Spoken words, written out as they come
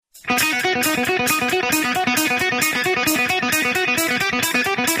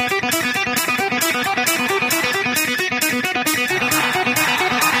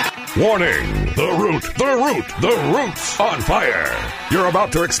Warning! The root's on fire! You're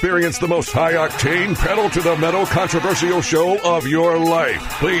about to experience the most high-octane, pedal-to-the-metal controversial show of your life.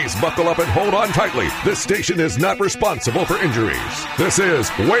 Please buckle up and hold on tightly. This station is not responsible for injuries. This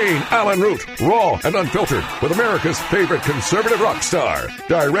is Wayne Allyn Root, raw and unfiltered, with America's favorite conservative rock star.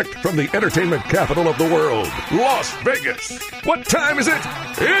 Direct from the entertainment capital of the world, Las Vegas. What time is it?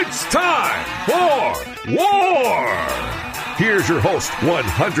 It's time for war! Here's your host,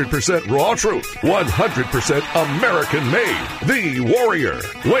 100% raw truth, 100% American-made, the warrior,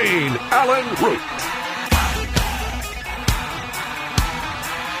 Wayne Allyn Root.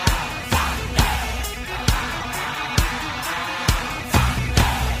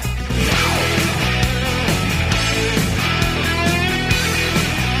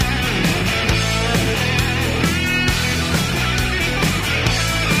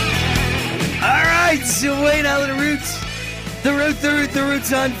 All right, so Wayne Allyn Root. The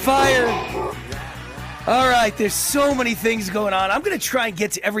root's on fire. All right, there's so many things going on. I'm going to try and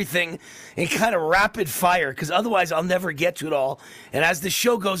get to everything in kind of rapid fire because otherwise I'll never get to it all. And as the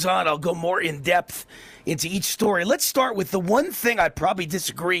show goes on, I'll go more in depth into each story. Let's start with the one thing I probably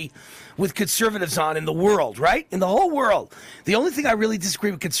disagree with conservatives on in the world, right? In the whole world. The only thing I really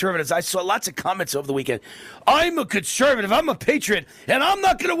disagree with conservatives, I saw lots of comments over the weekend. I'm a conservative, I'm a patriot, and I'm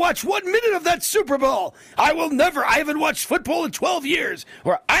not going to watch 1 minute of that Super Bowl. I haven't watched football in 12 years,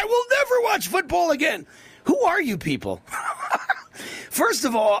 or I will never watch football again. Who are you people? First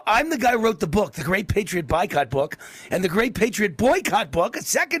of all, I'm the guy who wrote the book, The Great Patriot Boycott book, and The Great Patriot Boycott book, a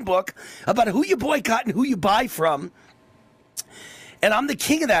second book about who you boycott and who you buy from. And I'm the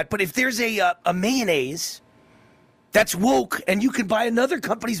king of that. But if there's a mayonnaise that's woke and you can buy another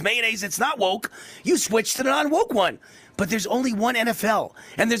company's mayonnaise that's not woke, you switch to the non-woke one. But there's only one NFL,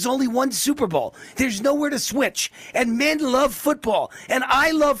 and there's only one Super Bowl. There's nowhere to switch. And men love football, and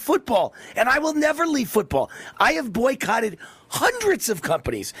I love football, and I will never leave football. I have boycotted hundreds of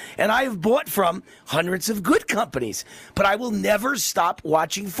companies, and I have bought from hundreds of good companies, but I will never stop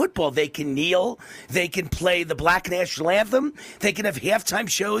watching football. They can kneel, they can play the black national anthem, they can have halftime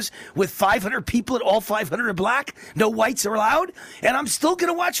shows with 500 people and all 500 are black, no whites are allowed, and I'm still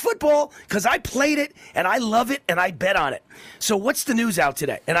going to watch football because I played it, and I love it, and I bet on it. So what's the news out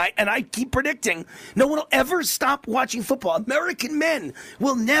today? And I keep predicting no one will ever stop watching football. American men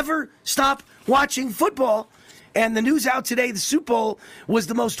will never stop watching football. And the news out today, the Super Bowl was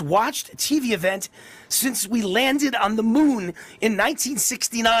the most watched TV event since we landed on the moon in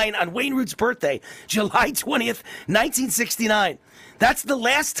 1969 on Wayne Root's birthday, July 20th, 1969. That's the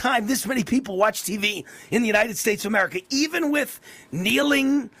last time this many people watched TV in the United States of America, even with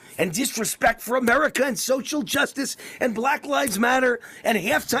kneeling and disrespect for America and social justice and Black Lives Matter and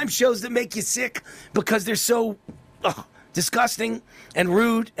halftime shows that make you sick because they're so disgusting and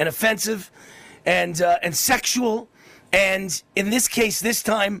rude and offensive and sexual, and in this case, this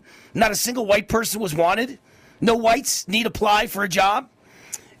time, not a single white person was wanted. No whites need apply for a job.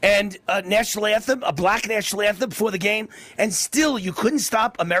 And a national anthem, a black national anthem before the game, and still you couldn't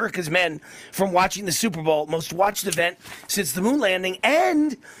stop America's men from watching the Super Bowl, most watched event since the moon landing.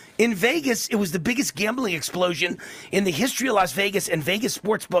 And in Vegas, it was the biggest gambling explosion in the history of Las Vegas, and Vegas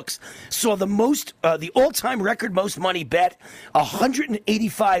sports books saw the all-time record most money bet,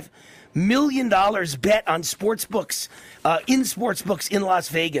 $185 million bet on sports books, in Las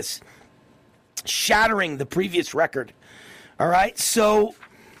Vegas, shattering the previous record. All right, so,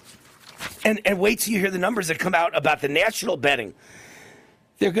 and wait till you hear the numbers that come out about the national betting.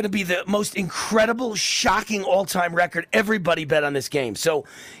 They're going to be the most incredible, shocking all-time record. Everybody bet on this game. So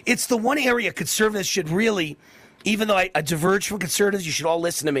it's the one area conservatives should really, even though I diverge from conservatives, you should all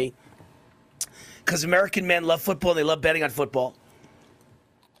listen to me, because American men love football and they love betting on football.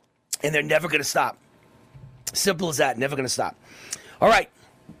 And they're never going to stop. Simple as that. Never going to stop. All right.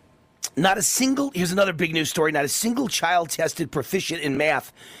 Here's another big news story. Not a single child tested proficient in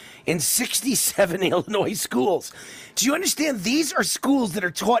math in 67 Illinois schools. Do you understand? These are schools that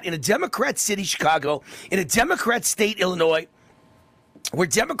are taught in a Democrat city, Chicago, in a Democrat state, Illinois, where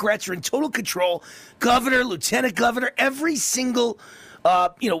Democrats are in total control. Governor, lieutenant governor, every single,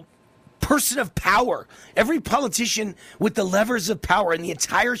 person of power, every politician with the levers of power in the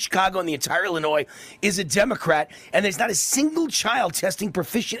entire Chicago and the entire Illinois is a Democrat, and there's not a single child testing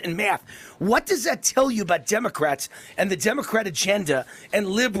proficient in math. What does that tell you about Democrats and the Democrat agenda and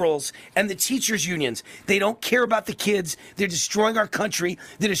liberals and the teachers' unions? They don't care about the kids. They're destroying our country.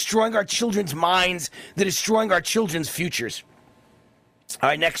 They're destroying our children's minds. They're destroying our children's futures. All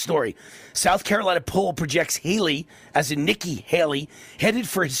right, next story. South Carolina poll projects Haley, as in Nikki Haley, headed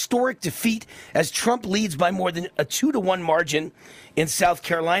for historic defeat as Trump leads by more than a 2-1 margin in South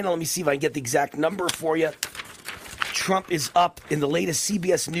Carolina. Let me see if I can get the exact number for you. Trump is up in the latest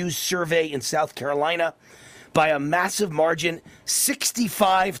CBS News survey in South Carolina by a massive margin,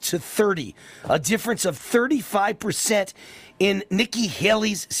 65-30, a difference of 35% in Nikki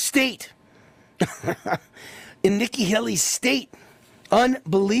Haley's state. In Nikki Haley's state.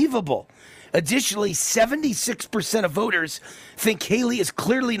 Unbelievable. Additionally, 76% of voters think Haley is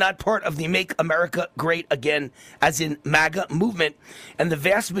clearly not part of the Make America Great Again, as in MAGA movement, and the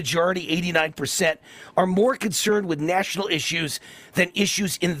vast majority, 89%, are more concerned with national issues than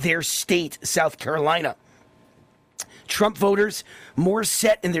issues in their state, South Carolina. Trump voters, more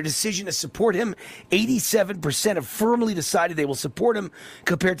set in their decision to support him. 87% have firmly decided they will support him,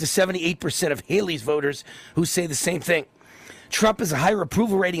 compared to 78% of Haley's voters who say the same thing. Trump has a higher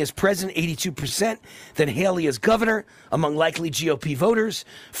approval rating as president, 82%, than Haley as governor among likely GOP voters.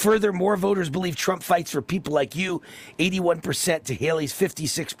 Further, more voters believe Trump fights for people like you, 81% to Haley's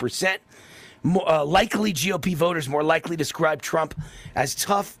 56%. Likely GOP voters more likely describe Trump as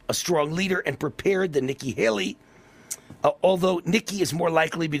tough, a strong leader, and prepared than Nikki Haley, although Nikki is more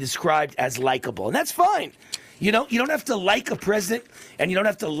likely to be described as likable. And that's fine. You know, you don't have to like a president, and you don't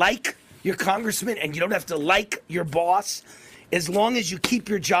have to like your congressman, and you don't have to like your boss. As long as you keep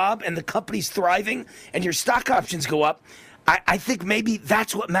your job and the company's thriving and your stock options go up, I think maybe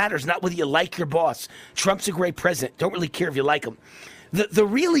that's what matters, not whether you like your boss. Trump's a great president. Don't really care if you like him. The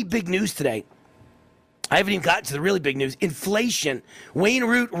really big news today, I haven't even gotten to the really big news. Inflation. Wayne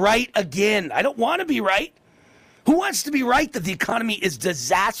Root right again. I don't want to be right. Who wants to be right that the economy is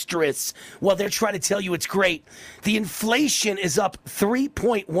disastrous while they're trying to tell you it's great? The inflation is up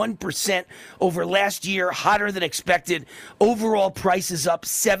 3.1% over last year, hotter than expected. Overall prices up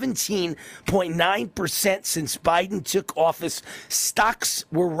 17.9% since Biden took office. Stocks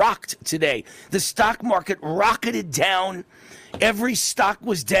were rocked today. The stock market rocketed down. Every stock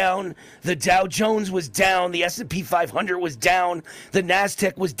was down. The Dow Jones was down. The S&P 500 was down. The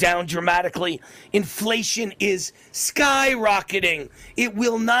NASDAQ was down dramatically. Inflation is skyrocketing. It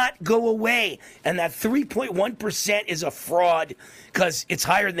will not go away. And that 3.1% is a fraud because it's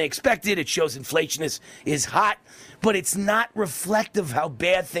higher than they expected. It shows inflation is hot, but it's not reflective of how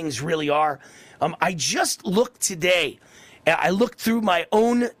bad things really are. I just looked today. I looked through my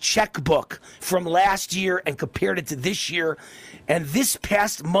own checkbook from last year and compared it to this year. And this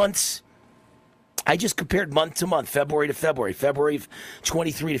past month's, I just compared month to month, February to February, February of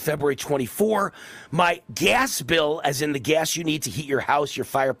 23 to February 24. My gas bill, as in the gas you need to heat your house, your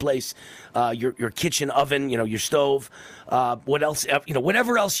fireplace, your kitchen oven, your stove, what else,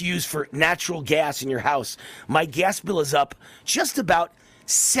 whatever else you use for natural gas in your house. My gas bill is up just about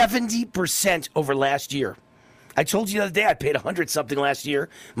 70% over last year. I told you the other day I paid $100-something last year,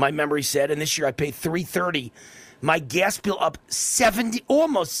 my memory said, and this year I paid $330. My gas bill up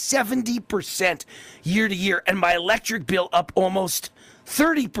almost 70% year to year, and my electric bill up almost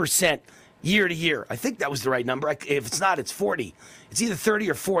 30% year to year. I think that was the right number. If it's not, it's 40. It's either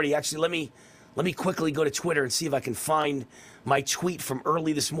 30 or 40. Actually, let me quickly go to Twitter and see if I can find my tweet from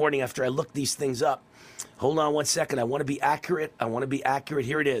early this morning after I looked these things up. Hold on one second. I want to be accurate.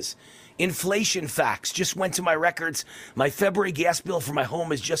 Here it is. Inflation facts. Just went to my records. My February gas bill for my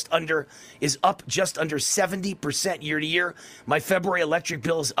home is up just under 70% year to year. My February electric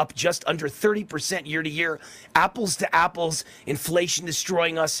bill is up just under 30% year to year. Apples to apples, inflation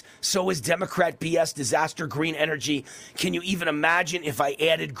destroying us. So is Democrat BS, disaster, green energy. Can you even imagine if I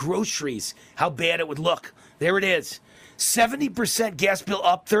added groceries, how bad it would look? There it is. 70% gas bill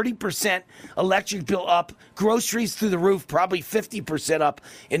up, 30% electric bill up, groceries through the roof, probably 50% up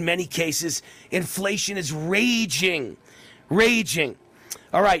in many cases. Inflation is raging.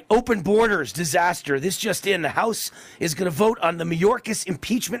 All right, open borders, disaster. This just in. The House is going to vote on the Mayorkas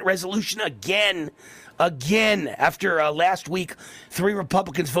impeachment resolution again. After last week, 3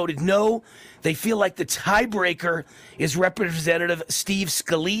 Republicans voted no. They feel like the tiebreaker is Representative Steve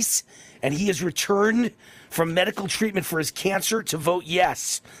Scalise, and he has returned from medical treatment for his cancer to vote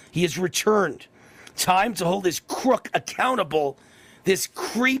yes. He has returned. Time to hold this crook accountable. This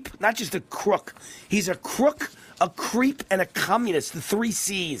creep, not just a crook. He's a crook, a creep, and a communist. The 3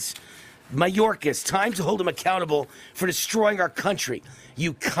 C's. Mayorkas, time to hold him accountable for destroying our country.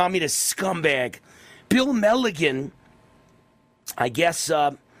 You communist scumbag. Bill Milligan, I guess,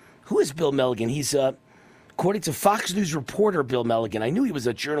 who is Bill Milligan? He's, according to Fox News reporter Bill Milligan, I knew he was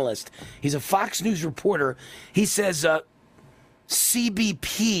a journalist. He's a Fox News reporter. He says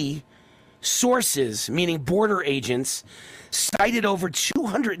CBP sources, meaning border agents, cited over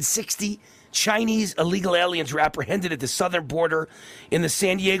 260 Chinese illegal aliens were apprehended at the southern border in the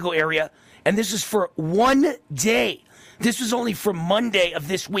San Diego area. And this is for one day. This was only for Monday of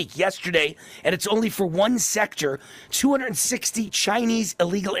this week, yesterday, and it's only for one sector. 260 Chinese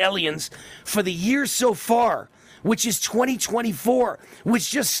illegal aliens for the year so far, which is 2024,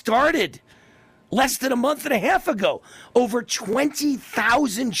 which just started less than a month and a half ago. Over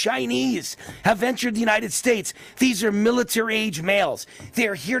 20,000 Chinese have entered the United States. These are military-age males. They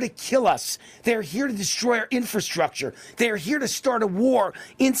are here to kill us. They are here to destroy our infrastructure. They are here to start a war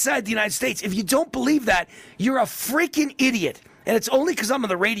inside the United States. If you don't believe that, you're a freaking idiot. And it's only because I'm on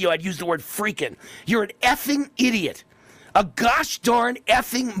the radio I'd use the word freaking. You're an effing idiot. A gosh darn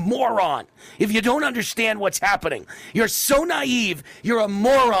effing moron. If you don't understand what's happening, you're so naive, you're a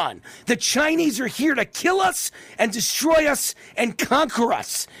moron. The Chinese are here to kill us and destroy us and conquer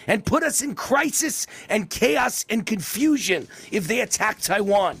us and put us in crisis and chaos and confusion if they attack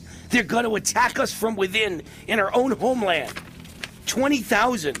Taiwan. They're going to attack us from within in our own homeland.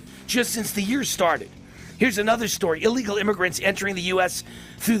 20,000 just since the year started. Here's another story. Illegal immigrants entering the U.S.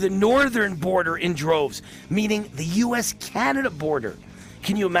 through the northern border in droves, meaning the U.S.-Canada border.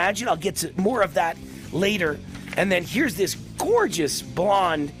 Can you imagine? I'll get to more of that later. And then here's this gorgeous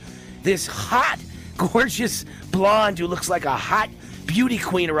blonde, this hot, gorgeous blonde who looks like a hot beauty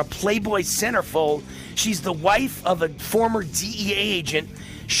queen or a Playboy centerfold. She's the wife of a former DEA agent,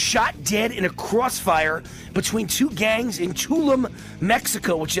 shot dead in a crossfire between two gangs in Tulum,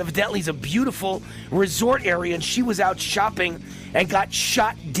 Mexico, which evidently is a beautiful resort area, and she was out shopping and got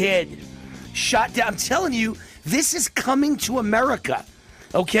shot dead. Shot dead. I'm telling you, this is coming to America,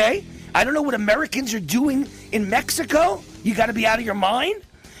 okay? I don't know what Americans are doing in Mexico. You got to be out of your mind.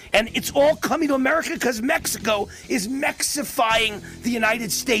 And it's all coming to America because Mexico is Mexifying the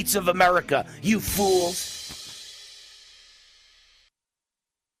United States of America, you fools.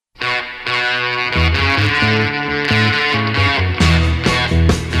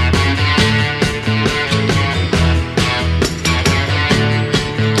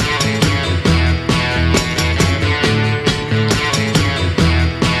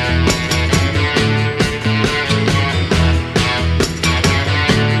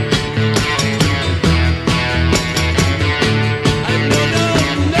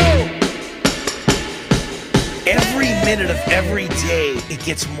 Every day, it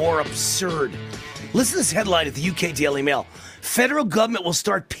gets more absurd. Listen to this headline at the UK Daily Mail. Federal government will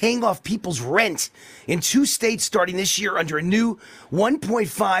start paying off people's rent in 2 states starting this year under a new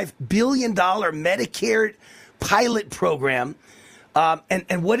 $1.5 billion Medicare pilot program.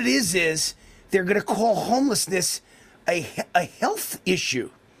 And what it is they're going to call homelessness a health issue.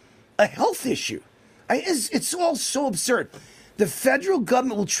 A health issue. It's all so absurd. The federal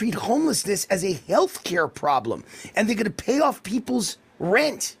government will treat homelessness as a health care problem, and they're going to pay off people's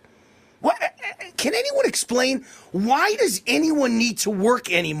rent. What? Can anyone explain why does anyone need to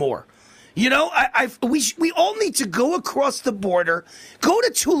work anymore? You know, we all need to go across the border, go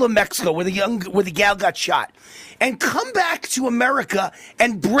to Tulum, Mexico, where the gal got shot, and come back to America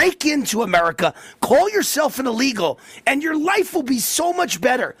and break into America, call yourself an illegal, and your life will be so much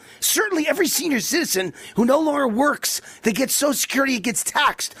better. Certainly every senior citizen who no longer works, that gets Social Security and gets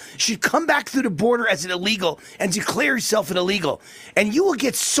taxed, should come back through the border as an illegal and declare yourself an illegal. And you will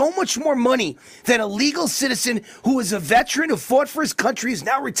get so much more money than a legal citizen who is a veteran, who fought for his country, is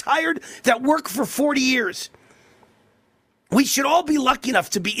now retired, that worked for 40 years. We should all be lucky enough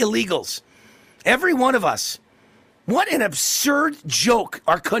to be illegals. Every one of us. What an absurd joke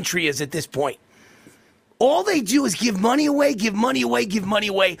our country is at this point. All they do is give money away, give money away, give money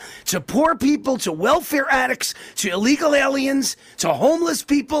away to poor people, to welfare addicts, to illegal aliens, to homeless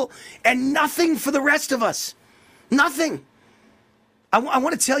people, and nothing for the rest of us. Nothing. I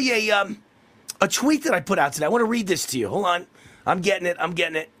want to tell you a tweet that I put out today. I want to read this to you. Hold on. I'm getting it.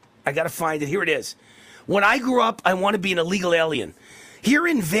 I got to find it. Here it is. When I grew up, I want to be an illegal alien. Here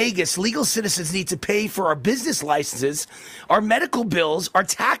in Vegas, legal citizens need to pay for our business licenses, our medical bills, our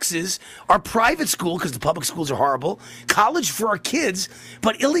taxes, our private school, because the public schools are horrible, college for our kids,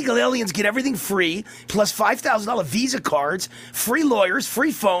 but illegal aliens get everything free, plus $5,000 Visa cards, free lawyers,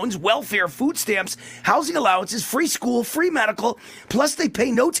 free phones, welfare, food stamps, housing allowances, free school, free medical, plus they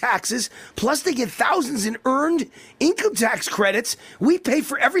pay no taxes, plus they get thousands in earned income tax credits. We pay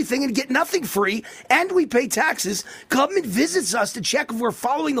for everything and get nothing free, and we pay taxes. Government visits us to check if we're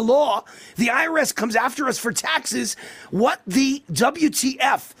following the law. The IRS comes after us for taxes. What the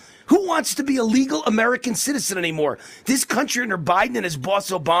WTF? Who wants to be a legal American citizen anymore? This country under Biden and his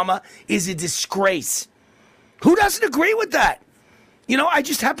boss Obama is a disgrace. Who doesn't agree with that? I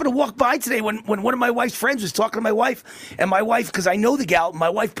just happened to walk by today when one of my wife's friends was talking to my wife, and my wife, because I know the gal, my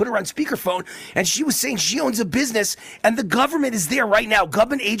wife put her on speakerphone, and she was saying she owns a business, and the government is there right now.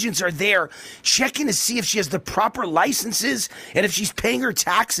 Government agents are there checking to see if she has the proper licenses and if she's paying her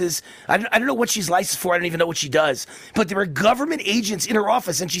taxes. I don't know what she's licensed for. I don't even know what she does. But there are government agents in her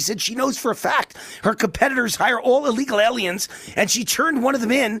office, and she said she knows for a fact her competitors hire all illegal aliens, and she turned one of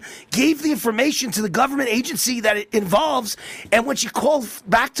them in, gave the information to the government agency that it involves, and when she called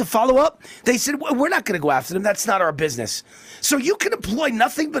back to follow up, they said, well, we're not going to go after them. That's not our business. So you can employ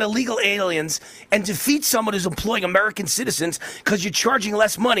nothing but illegal aliens and defeat someone who's employing American citizens because you're charging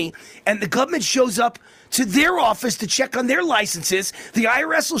less money, and the government shows up to their office to check on their licenses. The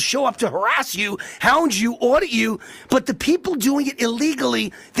IRS will show up to harass you, hound you, audit you, but the people doing it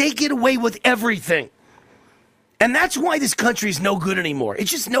illegally, they get away with everything. And that's why this country is no good anymore.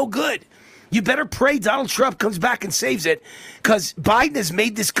 It's just no good. You better pray Donald Trump comes back and saves it, because Biden has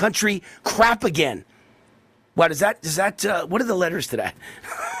made this country crap again. What is that? What are the letters to that?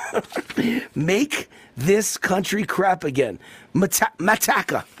 Make this country crap again.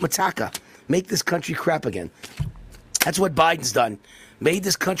 Mataka. Make this country crap again. That's what Biden's done. Made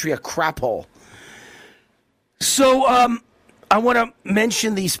this country a crap hole. So, I want to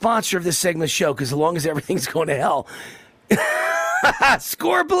mention the sponsor of this segment of the show, because as long as everything's going to hell,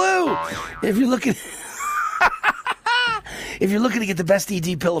 Score Blue. If you're looking to get the best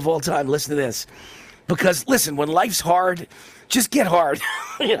ED pill of all time, listen to this. Because listen, when life's hard, just get hard.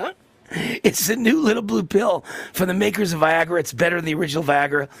 It's a new little blue pill from the makers of Viagra. It's better than the original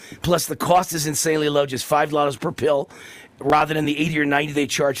Viagra. Plus, the cost is insanely low, just $5 per pill, rather than the $80 or $90 they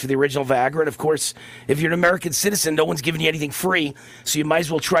charge for the original Viagra. And of course, if you're an American citizen, no one's giving you anything free, so you might as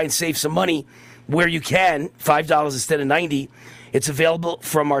well try and save some money where you can. $5 instead of $90. It's available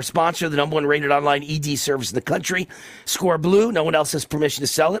from our sponsor, the #1 rated online ED service in the country, Score Blue. No one else has permission to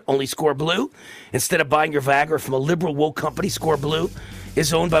sell it, only Score Blue. Instead of buying your Viagra from a liberal woke company, Score Blue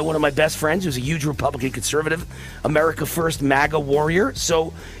is owned by one of my best friends who's a huge Republican conservative, America First MAGA warrior.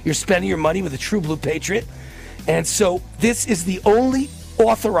 So you're spending your money with a true blue patriot. And so this is the only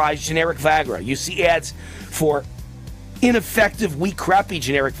authorized generic Viagra. You see ads for ineffective, weak, crappy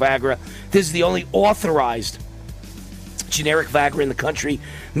generic Viagra. This is the only authorized generic Viagra in the country,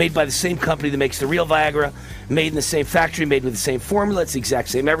 made by the same company that makes the real Viagra, made in the same factory, made with the same formula. It's the exact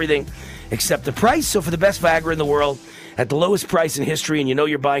same everything except the price. So for the best Viagra in the world at the lowest price in history, and you know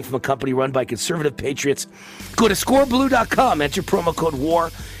you're buying from a company run by conservative patriots, go to scoreblue.com, enter promo code WAR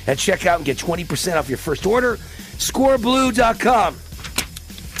at checkout and get 20% off your first order. Scoreblue.com.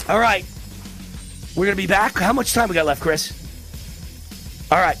 All right, we're going to be back. How much time we got left, Chris?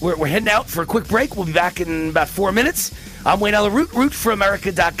 All right, we're heading out for a quick break. We'll be back in about 4 minutes. I'm Wayne Allyn Root,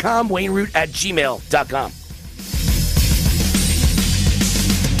 rootforamerica.com, wayneroot@gmail.com.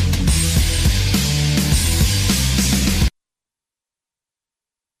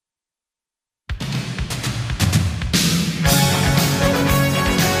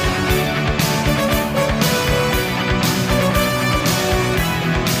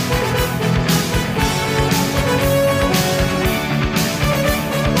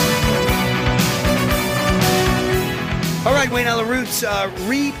 Wayne Allyn Root's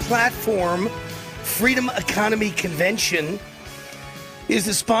Re-Platform Freedom Economy Convention is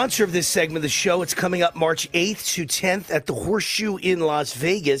the sponsor of this segment of the show. It's coming up March 8th to 10th at the Horseshoe in Las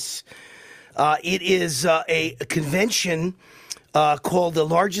Vegas. It is a convention called the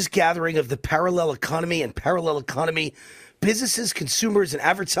largest gathering of the parallel economy and parallel economy businesses, consumers, and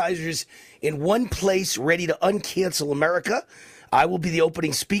advertisers in one place, ready to uncancel America. I will be the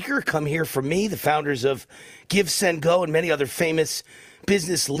opening speaker. Come hear from me, the founders of Give, Send, Go, and many other famous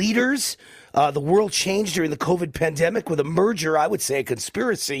business leaders. The world changed during the COVID pandemic with a merger, I would say a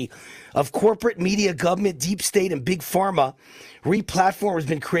conspiracy, of corporate media, government, deep state, and big pharma. Re-Platform has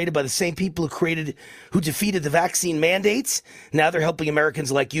been created by the same people who defeated the vaccine mandates. Now they're helping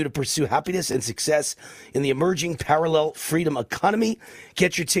Americans like you to pursue happiness and success in the emerging parallel freedom economy.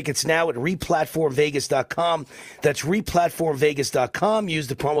 Get your tickets now at replatformvegas.com. That's replatformvegas.com. Use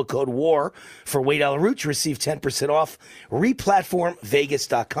the promo code WAR for Wayne Allyn Root to receive 10% off.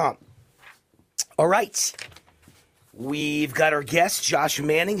 replatformvegas.com. All right. We've got our guest, Josh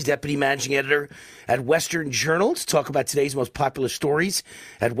Manning, Deputy Managing Editor at Western Journal, to talk about today's most popular stories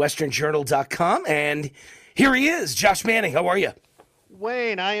at westernjournal.com. And here he is, Josh Manning. How are you?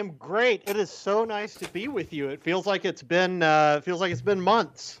 Wayne, I am great. It is so nice to be with you. It feels like it's been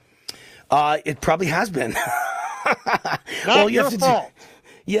months. It probably has been. Not your fault.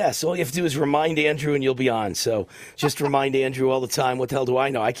 Yes, all you have to do is remind Andrew and you'll be on. So just remind Andrew all the time. What the hell do I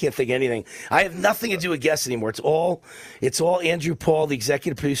know? I can't think of anything. I have nothing to do with guests anymore. It's all Andrew Paul, the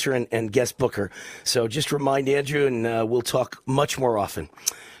executive producer and guest booker. So just remind Andrew and we'll talk much more often.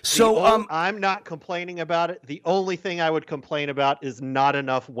 So I'm not complaining about it. The only thing I would complain about is not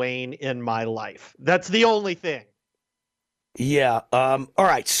enough Wayne in my life. That's the only thing. Yeah. All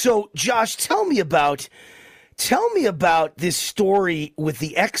right. So Josh, tell me about this story with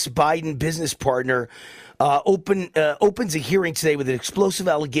the ex-Biden business partner. Opens a hearing today with an explosive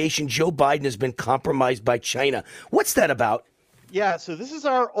allegation Joe Biden has been compromised by China. What's that about? Yeah, so this is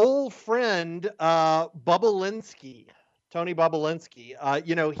our old friend, Bobulinski, Tony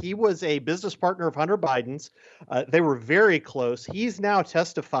Bobulinski. He was a business partner of Hunter Biden's. They were very close. He's now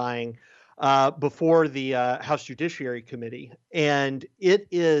testifying before the House Judiciary Committee, and it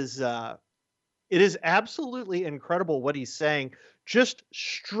is absolutely incredible what he's saying, just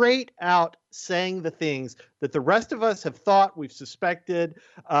straight out saying the things that the rest of us have thought, we've suspected.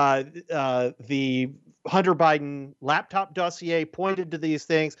 The Hunter Biden laptop dossier pointed to these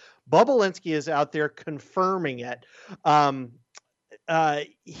things. Bobulinski is out there confirming it.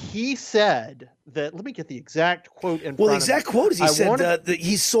 He said that, let me get the exact quote in front of me. Well, the exact quote is he said that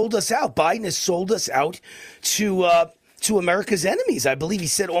he sold us out. Biden has sold us out to America's enemies. I believe he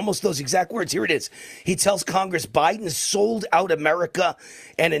said almost those exact words. Here it is. He tells Congress Biden sold out America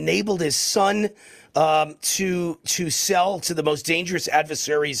and enabled his son to sell to the most dangerous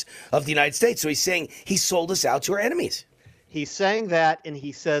adversaries of the United States. So he's saying he sold us out to our enemies. He's saying that, and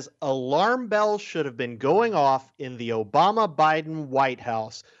he says alarm bells should have been going off in the Obama-Biden White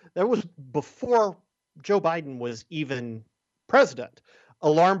House. That was before Joe Biden was even president.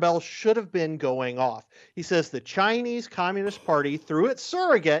 Alarm bells should have been going off. He says the Chinese Communist Party, through its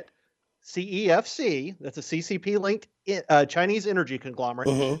surrogate, CEFC, that's a CCP-linked Chinese energy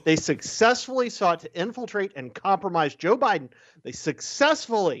conglomerate, they successfully sought to infiltrate and compromise Joe Biden. They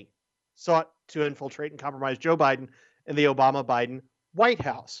successfully sought to infiltrate and compromise Joe Biden in the Obama-Biden White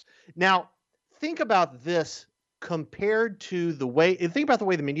House. Now, think about this compared to the way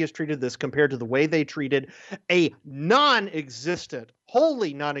the media has treated this compared to the way they treated a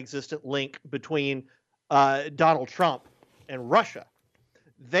wholly non-existent link between Donald Trump and Russia.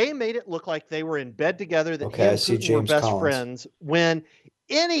 They made it look like they were in bed together, that he and Putin were best friends, when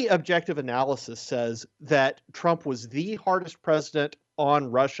any objective analysis says that Trump was the hardest president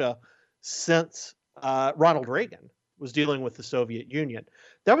on Russia since Ronald Reagan was dealing with the Soviet Union.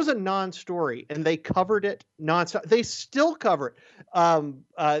 That was a non-story, and they covered it nonstop. They still cover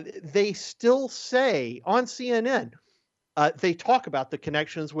it. They still say on CNN, they talk about the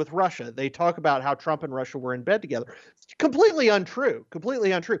connections with Russia. They talk about how Trump and Russia were in bed together. It's completely untrue.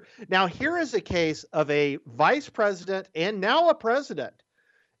 Completely untrue. Now, here is a case of a vice president and now a president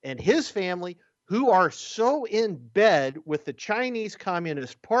and his family who are so in bed with the Chinese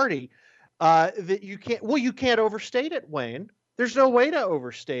Communist Party that you can't overstate it, Wayne. There's no way to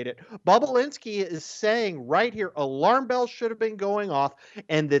overstate it. Bobulinski is saying right here, alarm bells should have been going off,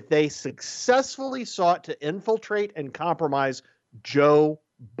 and that they successfully sought to infiltrate and compromise Joe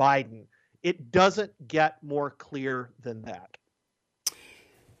Biden. It doesn't get more clear than that.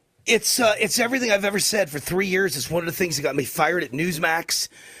 It's everything I've ever said for 3 years. It's one of the things that got me fired at Newsmax.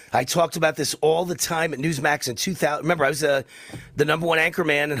 I talked about this all the time at Newsmax in 2000. Remember, I was the number one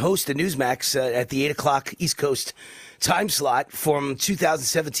anchorman and host at Newsmax at the 8 o'clock East Coast time slot from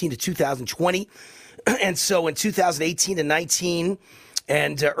 2017 to 2020. And so in 2018 and 19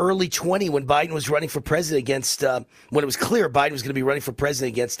 and early 20, when Biden was running for president against, when it was clear Biden was going to be running for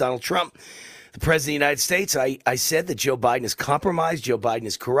president against Donald Trump, the president of the United States, I said that Joe Biden is compromised. Joe Biden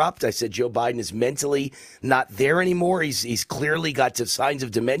is corrupt. I said Joe Biden is mentally not there anymore. He's clearly got signs of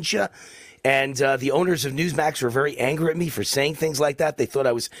dementia. And the owners of Newsmax were very angry at me for saying things like that. They thought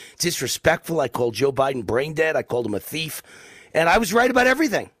I was disrespectful. I called Joe Biden brain dead. I called him a thief. And I was right about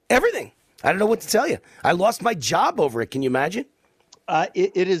everything. Everything. I don't know what to tell you. I lost my job over it. Can you imagine?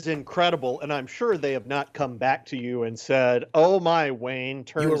 It is incredible, and I'm sure they have not come back to you and said, "Oh my, Wayne,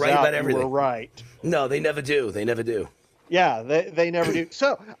 turns out you were right." No, they never do. They never do. Yeah, they never do.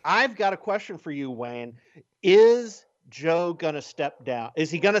 So I've got a question for you, Wayne. Is Joe going to step down? Is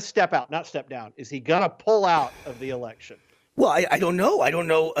he going to step out? Not step down. Is he going to pull out of the election? Well, I don't know. I don't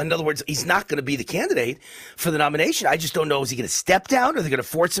know. In other words, he's not going to be the candidate for the nomination. I just don't know. Is he going to step down? Are they going to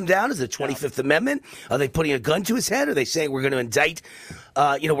force him down? Is it the 25th Amendment? Are they putting a gun to his head? Are they saying we're going to indict,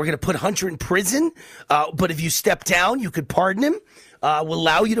 we're going to put Hunter in prison? But if you step down, you could pardon him? We'll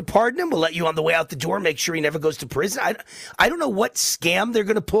allow you to pardon him. We'll let you on the way out the door, make sure he never goes to prison. I don't know what scam they're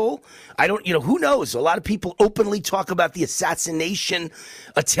going to pull. Who knows? A lot of people openly talk about the assassination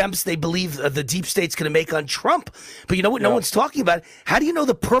attempts they believe the deep state's going to make on Trump. But you know what? No one's talking about. How do you know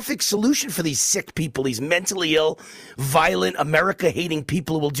the perfect solution for these sick people, these mentally ill, violent, America-hating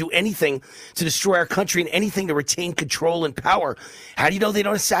people who will do anything to destroy our country and anything to retain control and power? How do you know they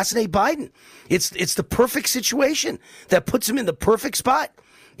don't assassinate Biden? It's the perfect situation that puts him in the perfect spot.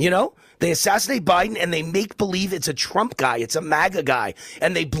 They assassinate Biden and they make believe it's a Trump guy. It's a MAGA guy.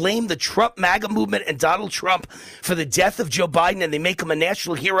 And they blame the Trump MAGA movement and Donald Trump for the death of Joe Biden. And they make him a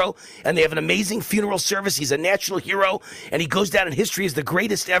national hero. And they have an amazing funeral service. He's a national hero. And he goes down in history as the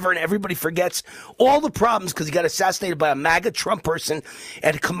greatest ever. And everybody forgets all the problems because he got assassinated by a MAGA Trump person.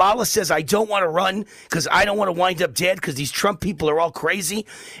 And Kamala says, I don't want to run because I don't want to wind up dead because these Trump people are all crazy.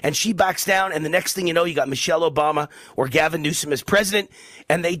 And she backs down. And the next thing you know, you got Michelle Obama or Gavin Newsom as president.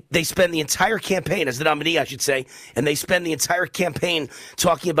 And they spend the entire campaign, as the nominee, I should say, and they spend the entire campaign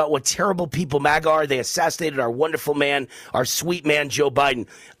talking about what terrible people MAGA are. They assassinated our wonderful man, our sweet man, Joe Biden.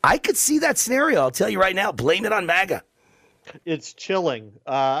 I could see that scenario. I'll tell you right now. Blame it on MAGA. It's chilling.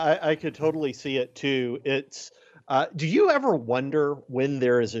 I could totally see it, too. Do you ever wonder when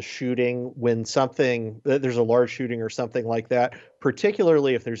there is a shooting, when there's a large shooting or something like that,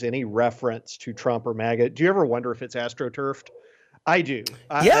 particularly if there's any reference to Trump or MAGA? Do you ever wonder if it's astroturfed? I do.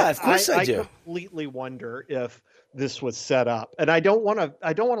 Yeah, of course I do. I completely wonder if this was set up. And I don't want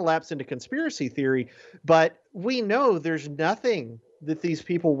to lapse into conspiracy theory, but we know there's nothing that these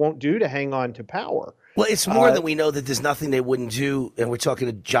people won't do to hang on to power. Well, it's more that we know that there's nothing they wouldn't do. And we're talking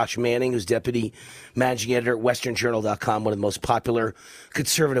to Josh Manning, who's deputy managing editor at westernjournal.com, one of the most popular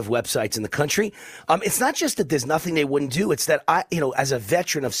conservative websites in the country. It's not just that there's nothing they wouldn't do. It's that as a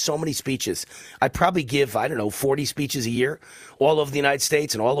veteran of so many speeches, I probably give, 40 speeches a year all over the United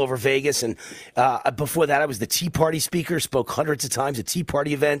States and all over Vegas. And before that, I was the Tea Party speaker, spoke hundreds of times at Tea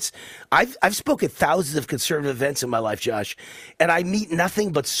Party events. I've spoken at thousands of conservative events in my life, Josh, and I meet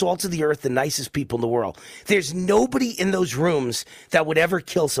nothing but salt of the earth, the nicest people in the world. There's nobody in those rooms that would ever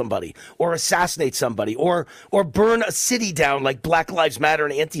kill somebody or assassinate somebody or burn a city down like Black Lives Matter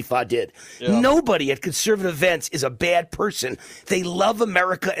and Antifa did. Yeah. Nobody at conservative events is a bad person. They love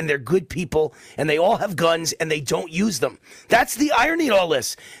America and they're good people and they all have guns and they don't use them. That's the irony in all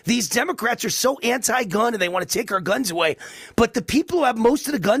this. These Democrats are so anti-gun and they want to take our guns away. But the people who have most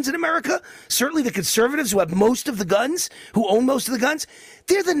of the guns in America, certainly the conservatives who have most of the guns, who own most of the guns,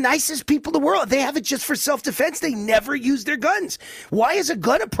 they're the nicest people in the world. They have it just for self-defense. They never use their guns. Why is a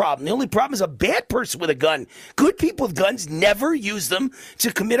gun a problem? The only problem is a bad person with a gun. Good people with guns never use them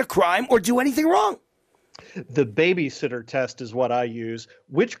to commit a crime or do anything wrong. The babysitter test is what I use.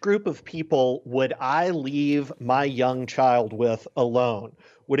 Which group of people would I leave my young child with alone?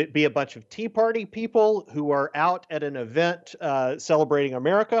 Would it be a bunch of Tea Party people who are out at an event celebrating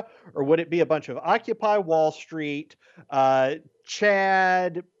America? Or would it be a bunch of Occupy Wall Street,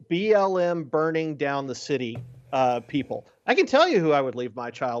 Chad, BLM burning down the city people? I can tell you who I would leave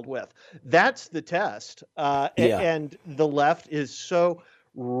my child with. That's the test. And the left is so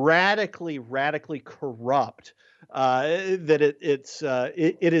radically corrupt that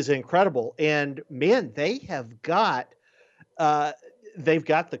it is incredible. And man, they've got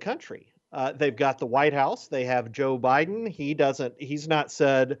the country. They've got the White House. They have Joe Biden. He's not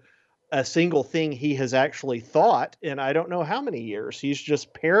said a single thing he has actually thought in I don't know how many years. He's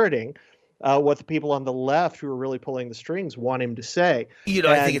just parroting what the people on the left who are really pulling the strings want him to say.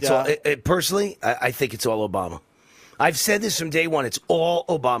 I think it's all, personally, I think it's all Obama. I've said this from day one. It's all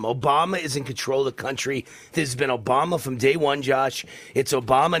Obama. Obama is in control of the country. There's been Obama from day one, Josh. It's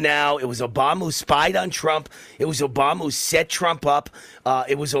Obama now. It was Obama who spied on Trump. It was Obama who set Trump up.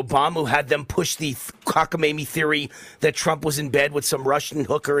 It was Obama who had them push the cockamamie theory that Trump was in bed with some Russian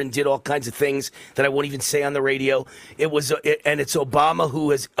hooker and did all kinds of things that I won't even say on the radio. And it's Obama who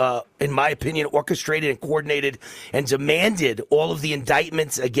has, in my opinion, orchestrated and coordinated and demanded all of the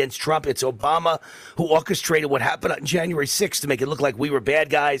indictments against Trump. It's Obama who orchestrated what happened on January 6th to make it look like we were bad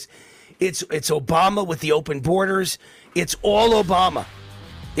guys. It's Obama with the open borders. It's all Obama.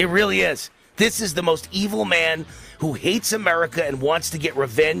 It really is. This is the most evil man who hates America and wants to get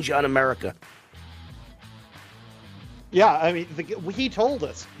revenge on America. Yeah, I mean, he told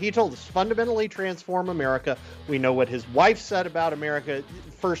us fundamentally transform America. We know what his wife said about America.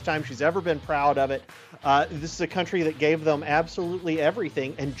 First time she's ever been proud of it. This is a country that gave them absolutely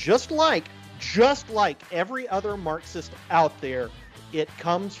everything. And just like every other Marxist out there, it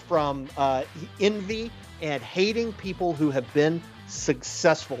comes from envy and hating people who have been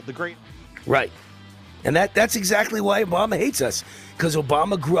successful. Right. And that's exactly why Obama hates us, because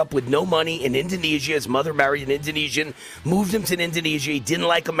Obama grew up with no money in Indonesia. His mother married an Indonesian, moved him to Indonesia. He didn't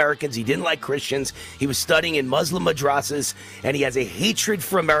like Americans. He didn't like Christians. He was studying in Muslim madrasas, and he has a hatred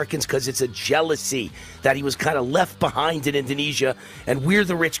for Americans because it's a jealousy that he was kind of left behind in Indonesia, and we're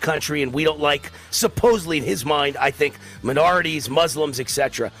the rich country, and we don't like, supposedly in his mind, I think, minorities, Muslims,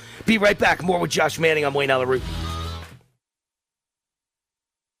 etc. Be right back. More with Josh Manning. I'm Wayne Allyn.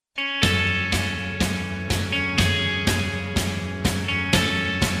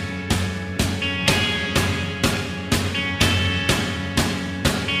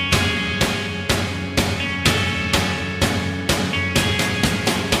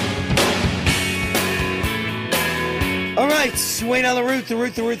 Wayne Allyn, the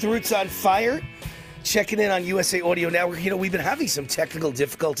Root's on fire. Checking in on USA Audio Network. You know, we've been having some technical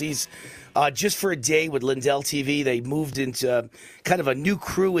difficulties just for a day with Lindell TV. They moved into kind of a new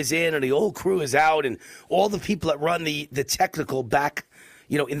crew is in and the old crew is out, and all the people that run the technical back,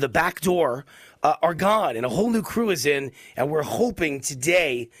 you know, in the back door are gone, and a whole new crew is in, and we're hoping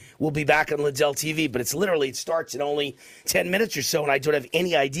today we'll be back on Lindell TV, but it starts in only 10 minutes or so, and I don't have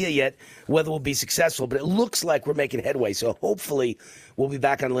any idea yet whether we'll be successful, but it looks like we're making headway, so hopefully we'll be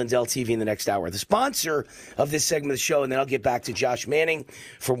back on Lindell TV in the next hour. The sponsor of this segment of the show, and then I'll get back to Josh Manning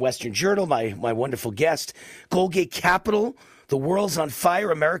from Western Journal, my wonderful guest, Goldgate Capital. The world's on fire.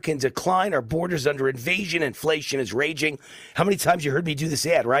 America in decline. Our borders under invasion. Inflation is raging. How many times you heard me do this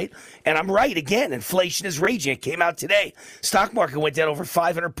ad, right? And I'm right again. Inflation is raging. It came out today. Stock market went down over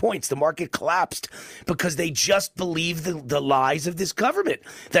 500 points. The market collapsed because they just believe the lies of this government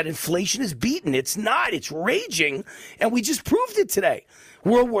that inflation is beaten. It's not. It's raging. And we just proved it today.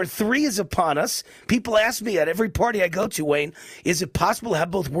 World War III is upon us. People ask me at every party I go to, Wayne, is it possible to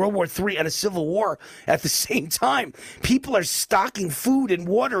have both World War III and a civil war at the same time? People are stocking food and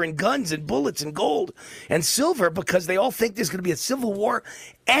water and guns and bullets and gold and silver because they all think there's going to be a civil war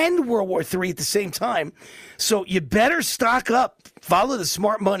and World War III at the same time. So you better stock up. Follow the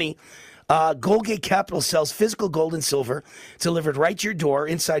smart money. Goldgate Capital sells physical gold and silver delivered right to your door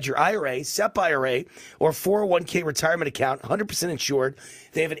inside your IRA, SEP IRA, or 401k retirement account, 100% insured.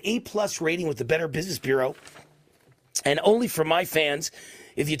 They have an A-plus rating with the Better Business Bureau. And only for my fans,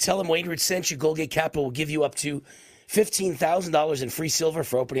 if you tell them Wayne Root sent you, Goldgate Capital will give you up to $15,000 in free silver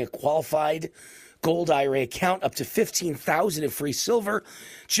for opening a qualified gold IRA account, up to $15,000 in free silver.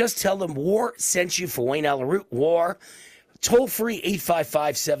 Just tell them War sent you for Wayne Allyn. War. Toll free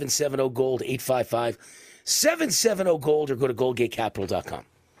 855-770-GOLD, 855-770-GOLD, or go to goldgatecapital.com.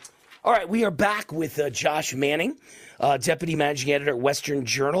 All right, we are back with Josh Manning, Deputy Managing Editor at Western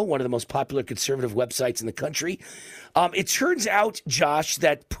Journal, one of the most popular conservative websites in the country. It turns out, Josh,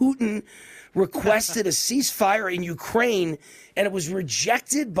 that Putin requested a ceasefire in Ukraine, and it was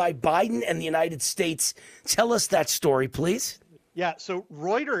rejected by Biden and the United States. Tell us that story, please. Yeah, so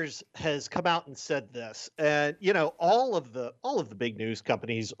Reuters has come out and said this, and you know all of the big news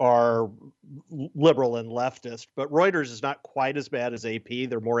companies are liberal and leftist, but Reuters is not quite as bad as AP.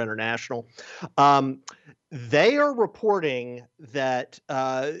 They're more international. They are reporting that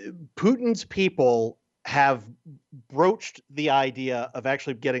Putin's people have broached the idea of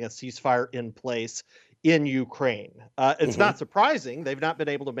actually getting a ceasefire in place in Ukraine. It's not surprising. They've not been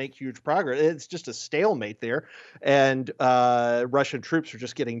able to make huge progress. It's just a stalemate there. And Russian troops are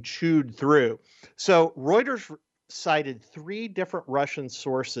just getting chewed through. So Reuters cited 3 different Russian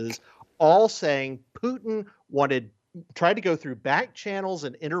sources, all saying Putin tried to go through back channels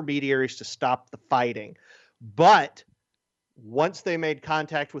and intermediaries to stop the fighting. But once they made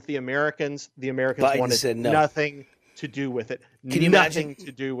contact with the Americans Biden wanted said no. Nothing to do with it. Can you imagine?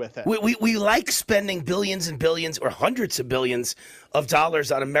 To do with it. We like spending billions and billions or hundreds of billions of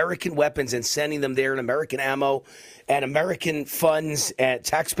dollars on American weapons and sending them there and American ammo and American funds and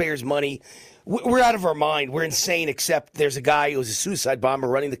taxpayers' money. We're out of our mind. We're insane, except there's a guy who's a suicide bomber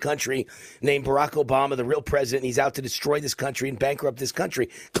running the country named Barack Obama, the real president, and he's out to destroy this country and bankrupt this country.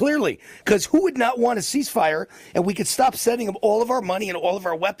 Clearly, because who would not want a ceasefire and we could stop sending him all of our money and all of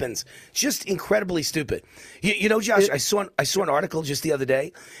our weapons? Just incredibly stupid. You know, Josh, I saw an article just the other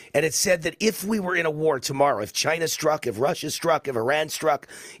day, and it said that if we were in a war tomorrow, if China struck, if Russia struck, if Iran struck,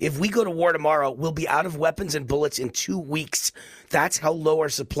 if we go to war tomorrow, we'll be out of weapons and bullets in 2 weeks. That's how low our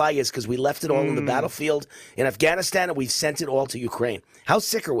supply is because we left it all on the battlefield in Afghanistan and we've sent it all to Ukraine. How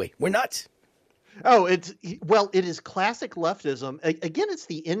sick are we? We're nuts. Oh, it is classic leftism. Again, it's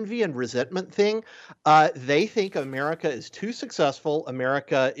the envy and resentment thing. They think America is too successful.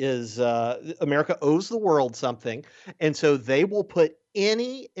 America owes the world something. And so they will put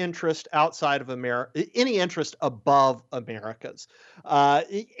any interest outside of America, any interest above America's.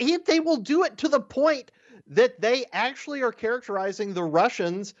 They will do it to the point that they actually are characterizing the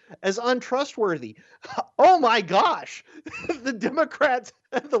Russians as untrustworthy. Oh my gosh, the Democrats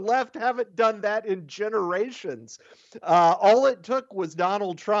and the left haven't done that in generations. All it took was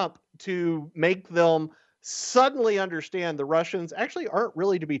Donald Trump to make them suddenly understand the Russians actually aren't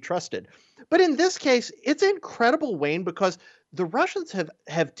really to be trusted. But in this case, it's incredible, Wayne, because the Russians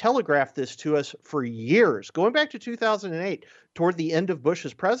have telegraphed this to us for years. Going back to 2008, toward the end of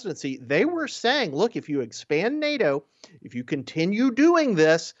Bush's presidency, they were saying, look, if you expand NATO, if you continue doing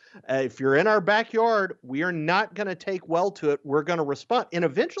this, if you're in our backyard, we are not going to take well to it. We're going to respond. And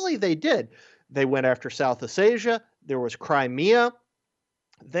eventually they did. They went after South Ossetia. There was Crimea.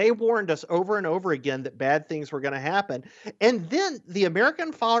 They warned us over and over again that bad things were going to happen. And then the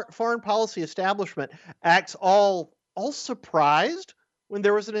American foreign policy establishment acts all surprised when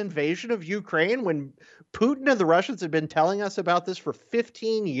there was an invasion of Ukraine, when Putin and the Russians had been telling us about this for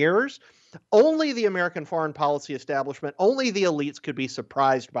 15 years. Only the American foreign policy establishment, only the elites could be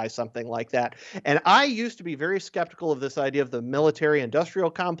surprised by something like that. And I used to be very skeptical of this idea of the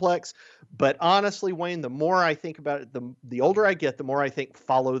military-industrial complex. But honestly, Wayne, the more I think about it, the older I get, the more I think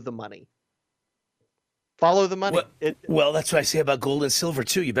follow the money. Follow the money. Well, that's what I say about gold and silver,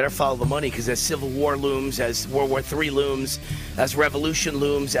 too. You better follow the money, because as Civil War looms, as World War III looms, as revolution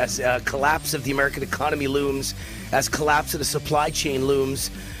looms, as collapse of the American economy looms, as collapse of the supply chain looms,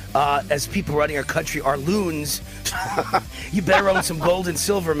 as people running our country are loons, you better own some gold and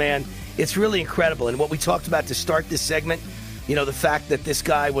silver, man. It's really incredible. And what we talked about to start this segment, you know, the fact that this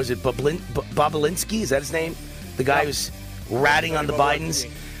guy, was it Bobulinski? Is that his name? The guy who's ratting on the Bidens.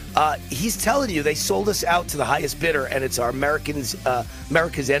 He's telling you they sold us out to the highest bidder, and it's our America's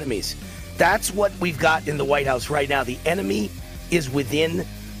enemies. That's what we've got in the White House right now. The enemy is within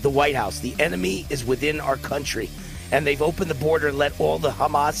the White House. The enemy is within our country. And they've opened the border and let all the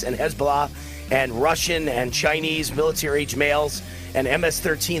Hamas and Hezbollah and Russian and Chinese military-age males and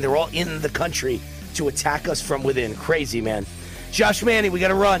MS-13, they're all in the country to attack us from within. Crazy, man. Josh Manning, we got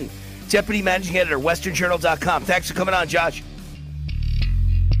to run. Deputy Managing Editor, westernjournal.com. Thanks for coming on, Josh.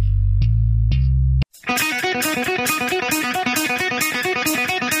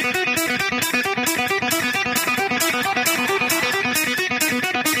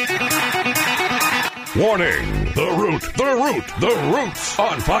 Warning! The Root's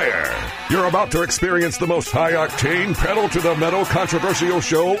on fire! You're about to experience the most high-octane, pedal-to-the-metal controversial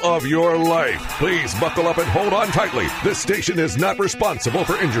show of your life. Please buckle up and hold on tightly. This station is not responsible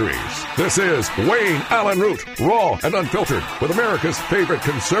for injuries. This is Wayne Allyn Root, raw and unfiltered, with America's favorite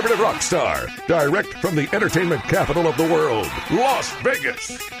conservative rock star. Direct from the entertainment capital of the world, Las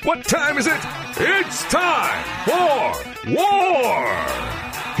Vegas. What time is it? It's time for war!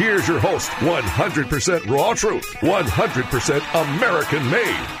 Here's your host, 100% raw truth, 100%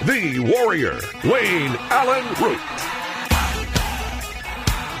 American-made, the warrior, Wayne Allyn Root.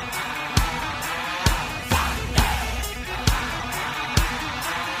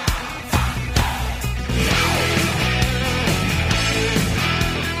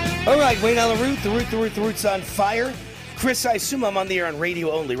 All right, Wayne Allyn Root, the Root's on fire. Chris, I assume I'm on the air on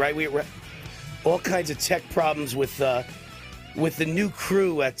radio only, right? We're all kinds of tech problems with the new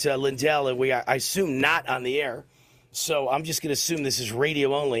crew at Lindell, and we are, I assume, not on the air. So I'm just going to assume this is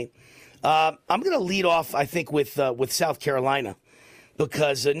radio only. I'm going to lead off, I think, with South Carolina,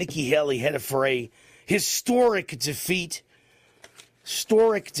 because Nikki Haley headed for a historic defeat.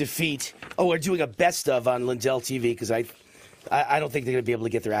 Oh, we're doing a best of on Lindell TV, because I don't think they're going to be able to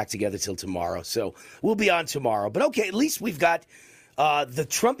get their act together till tomorrow. So we'll be on tomorrow. But okay, at least we've got the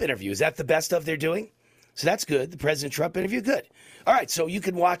Trump interview. Is that the best of they're doing? So that's good. The President Trump interview, good. All right, so you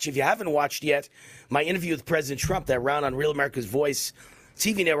can watch, if you haven't watched yet, my interview with President Trump, that round on Real America's Voice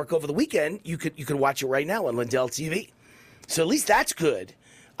TV network over the weekend. You can watch it right now on Lindell TV. So at least that's good.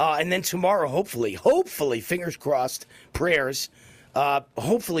 And then tomorrow, hopefully, fingers crossed, prayers,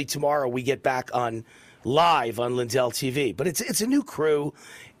 hopefully tomorrow we get back on live on Lindell TV. But it's a new crew,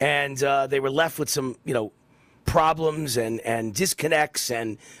 and they were left with some, problems and disconnects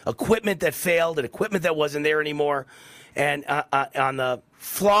and equipment that failed and equipment that wasn't there anymore. And on the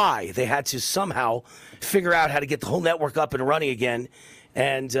fly, they had to somehow figure out how to get the whole network up and running again.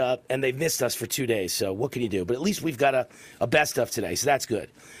 And they've missed us for 2 days. So what can you do? But at least we've got a best of today. So that's good.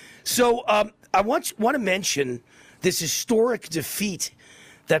 So I want to mention this historic defeat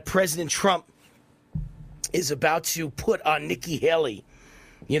that President Trump is about to put on Nikki Haley.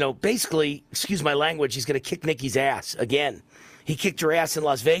 Basically, excuse my language, he's going to kick Nikki's ass again. He kicked her ass in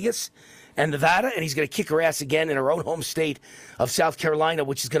Las Vegas, and Nevada, and he's going to kick her ass again in her own home state of South Carolina,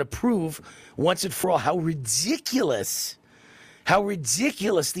 which is going to prove once and for all how ridiculous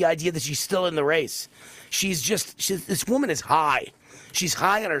the idea that she's still in the race. This woman is high. She's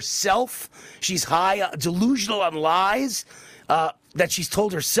high on herself. She's high, delusional on lies that she's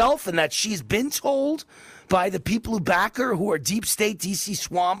told herself and that she's been told by the people who back her, who are deep state DC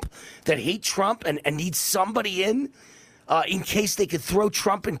swamp, that hate Trump and need somebody in case they could throw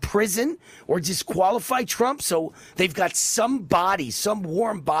Trump in prison or disqualify Trump. So they've got some body, some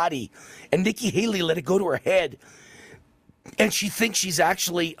warm body, and Nikki Haley let it go to her head. And she thinks she's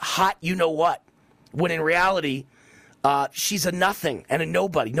actually hot, you know what, when in reality, she's a nothing and a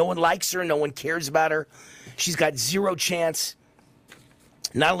nobody. No one likes her. No one cares about her. She's got zero chance,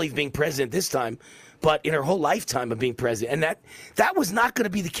 not only of being president this time, but in her whole lifetime of being president. And that was not going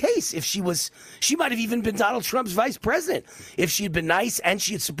to be the case if she might have even been Donald Trump's vice president if she had been nice and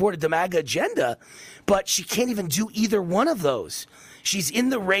she had supported the MAGA agenda. But she can't even do either one of those. She's in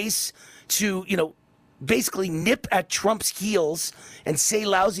the race to, basically nip at Trump's heels and say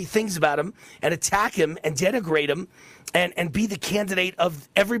lousy things about him and attack him and denigrate him and be the candidate of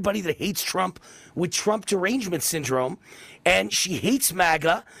everybody that hates Trump with Trump derangement syndrome. And she hates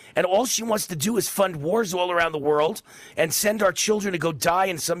MAGA, and all she wants to do is fund wars all around the world and send our children to go die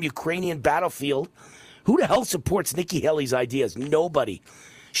in some Ukrainian battlefield. Who the hell supports Nikki Haley's ideas? Nobody.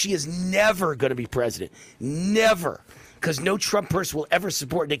 She is never going to be president. Never. Because no Trump person will ever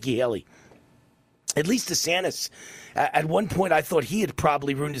support Nikki Haley. At least DeSantis, at one point I thought he had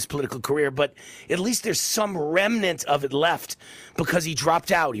probably ruined his political career, but at least there's some remnant of it left because he dropped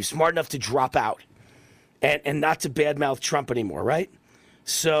out. He was smart enough to drop out and not to badmouth Trump anymore, right?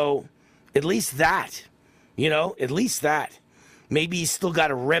 So at least that, at least that. Maybe he's still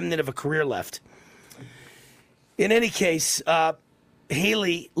got a remnant of a career left. In any case,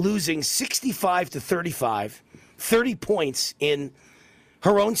 Haley losing 65-35, 30 points in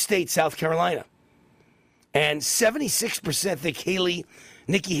her own state, South Carolina. And 76% think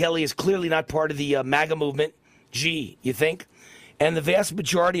Nikki Haley is clearly not part of the MAGA movement. Gee, you think? And the vast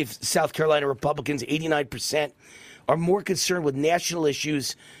majority of South Carolina Republicans, 89%, are more concerned with national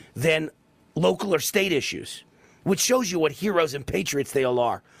issues than local or state issues, which shows you what heroes and patriots they all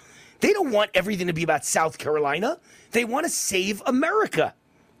are. They don't want everything to be about South Carolina. They want to save America.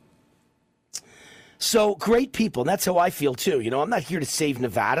 So great people, and that's how I feel too. I'm not here to save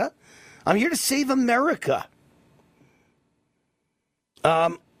Nevada. I'm here to save America.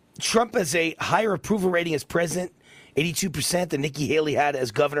 Trump has a higher approval rating as president, 82%, than Nikki Haley had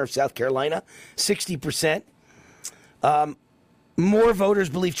as governor of South Carolina, 60%. More voters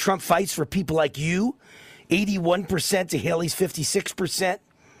believe Trump fights for people like you, 81% to Haley's 56%.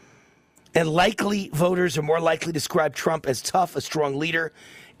 And likely voters are more likely to describe Trump as tough, a strong leader,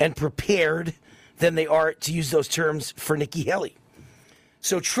 and prepared than they are to use those terms for Nikki Haley.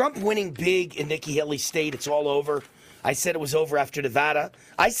 So Trump winning big in Nikki Haley's state, it's all over. I said it was over after Nevada.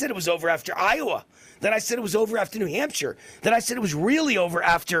 I said it was over after Iowa. Then I said it was over after New Hampshire. Then I said it was really over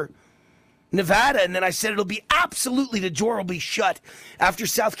after Nevada. And then I said it'll be absolutely, the door will be shut after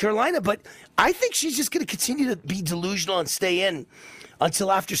South Carolina. But I think she's just going to continue to be delusional and stay in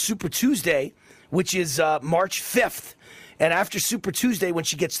until after Super Tuesday, which is March 5th. And after Super Tuesday, when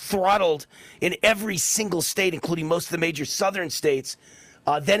she gets throttled in every single state, including most of the major southern states,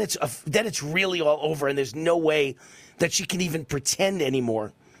 then it's really all over, and there's no way that she can even pretend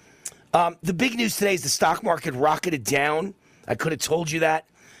anymore. The big news today is the stock market rocketed down. I could have told you that.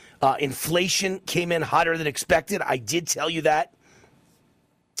 Inflation came in hotter than expected. I did tell you that.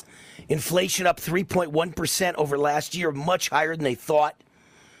 Inflation up 3.1% over last year, much higher than they thought.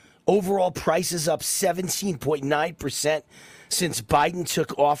 Overall prices up 17.9% since Biden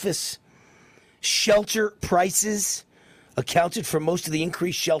took office. Shelter prices accounted for most of the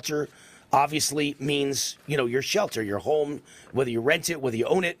increase. Shelter obviously means, your shelter, your home, whether you rent it, whether you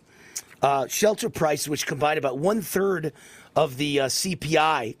own it. Shelter prices, which combine about 1/3 of the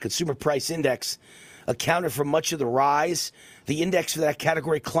CPI, Consumer Price Index, accounted for much of the rise. The index for that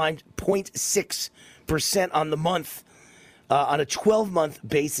category climbed 0.6% on the month. On a 12-month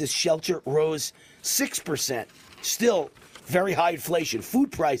basis, shelter rose 6%. Still very high inflation.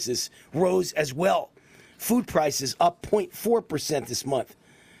 Food prices rose as well. Food prices up 0.4% this month.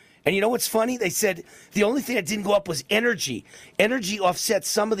 And you know what's funny? They said the only thing that didn't go up was energy. Energy offset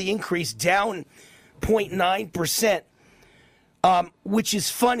some of the increase, down 0.9%, which is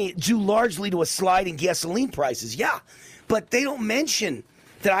funny, due largely to a slide in gasoline prices. Yeah, but they don't mention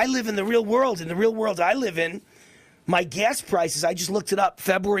that I live in the real world. In the real world I live in, my gas prices, I just looked it up,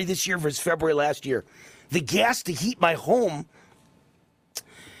 February this year versus February last year. The gas to heat my home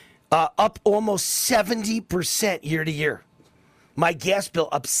up almost 70% year to year. My gas bill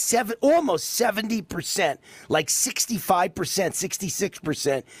up almost 70%, like 65%,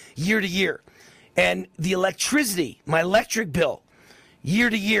 66% year to year. And the electricity, my electric bill, year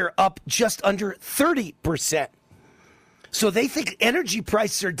to year up just under 30%. So they think energy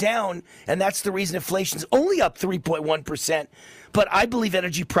prices are down, and that's the reason inflation's only up 3.1%. But I believe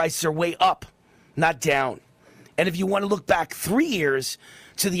energy prices are way up, not down. And if you want to look back 3 years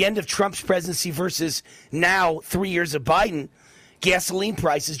to the end of Trump's presidency versus now 3 years of Biden, gasoline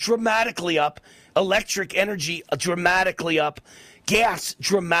prices dramatically up, electric energy dramatically up, gas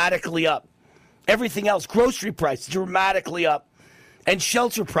dramatically up, everything else, grocery prices dramatically up, and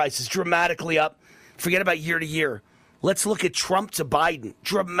shelter prices dramatically up. Forget about year to year. Let's look at Trump to Biden.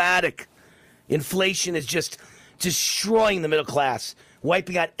 Dramatic. Inflation is just destroying the middle class,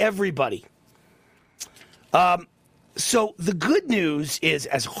 wiping out everybody. So the good news is,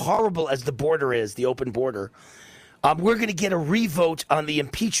 as horrible as the border is, the open border, we're going to get a revote on the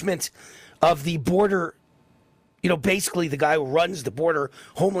impeachment of the border, basically the guy who runs the border,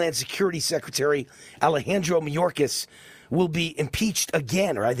 Homeland Security Secretary Alejandro Mayorkas, will be impeached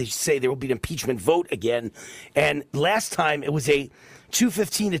again, or they say there will be an impeachment vote again. And last time it was a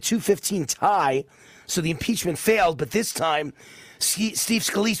 215 to 215 tie, so the impeachment failed. But this time, Steve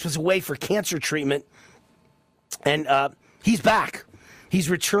Scalise was away for cancer treatment, and he's back. He's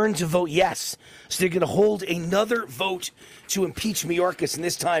returned to vote yes. So they're going to hold another vote to impeach Mayorkas, and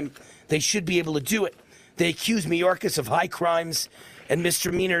this time they should be able to do it. They accuse Mayorkas of high crimes and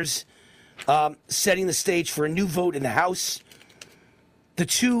misdemeanors, setting the stage for a new vote in the House. The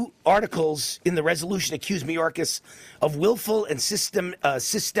two articles in the resolution accuse Mayorkas of willful and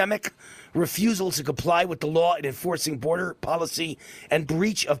systemic refusal to comply with the law in enforcing border policy and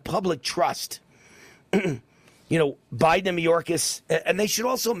breach of public trust. Biden and Mayorkas, and they should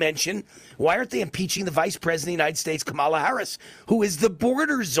also mention, why aren't they impeaching the Vice President of the United States, Kamala Harris, who is the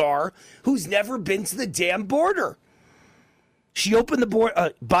border czar, who's never been to the damn border? She opened the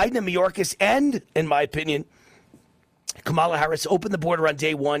border, Biden and Mayorkas, and, in my opinion, Kamala Harris opened the border on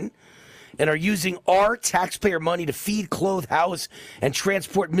day one and are using our taxpayer money to feed, clothe, house, and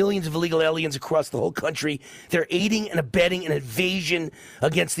transport millions of illegal aliens across the whole country. They're aiding and abetting an invasion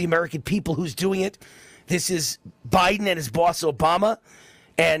against the American people. Who's doing it? This is Biden and his boss, Obama,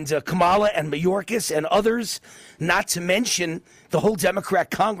 and Kamala and Mayorkas and others, not to mention the whole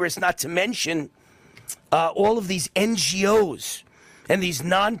Democrat Congress, not to mention all of these NGOs and these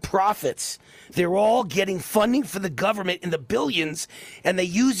nonprofits. They're all getting funding for the government in the billions, and they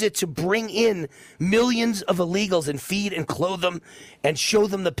use it to bring in millions of illegals and feed and clothe them and show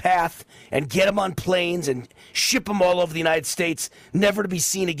them the path and get them on planes and ship them all over the United States, never to be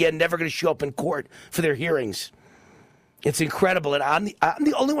seen again, never going to show up in court for their hearings. It's incredible. And I'm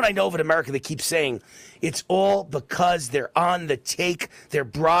the only one I know of in America that keeps saying it's all because they're on the take. They're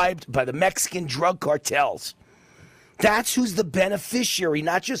bribed by the Mexican drug cartels. That's who's the beneficiary,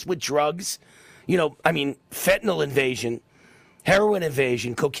 not just with drugs. Fentanyl invasion, heroin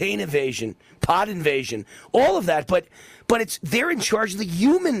invasion, cocaine invasion, pot invasion, all of that. But they're in charge of the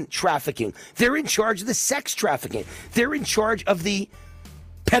human trafficking. They're in charge of the sex trafficking. They're in charge of the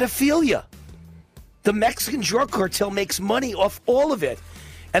pedophilia. The Mexican drug cartel makes money off all of it.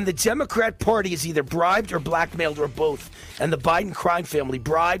 And the Democrat Party is either bribed or blackmailed or both. And the Biden crime family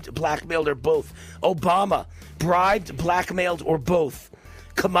bribed, blackmailed, or both. Obama bribed, blackmailed, or both.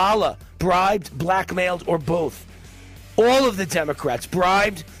 Kamala bribed, blackmailed, or both. All of the Democrats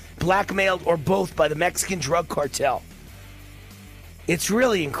bribed, blackmailed, or both by the Mexican drug cartel. It's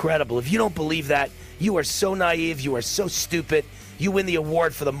really incredible. If you don't believe that, you are so naive. You are so stupid. You win the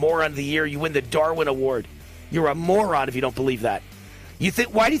award for the moron of the year. You win the Darwin Award. You're a moron if you don't believe that.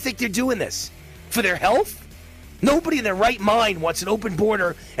 Why do you think they're doing this? For their health? Nobody in their right mind wants an open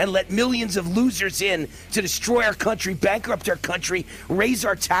border and let millions of losers in to destroy our country, bankrupt our country, raise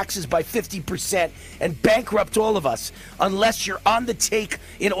our taxes by 50%, and bankrupt all of us unless you're on the take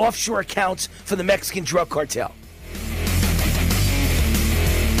in offshore accounts for the Mexican drug cartel.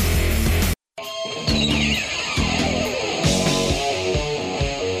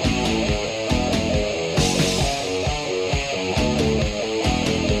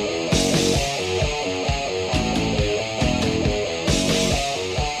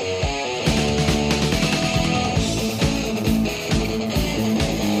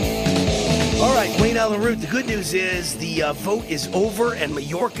 The good news is the vote is over and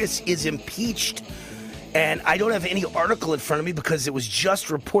Mayorkas is impeached. And I don't have any article in front of me because it was just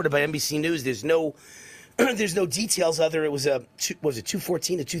reported by NBC News. There's no There's no details other. It was a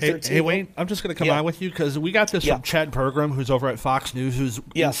 214 to 213. Hey, Wayne, I'm just going to come on with you because we got this from Chad Pergram, who's over at Fox News, who's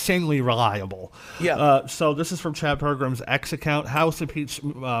insanely reliable. So this is from Chad Pergram's X account. House impeached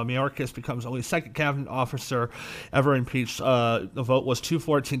Mayorkas becomes only second cabinet officer ever impeached. The vote was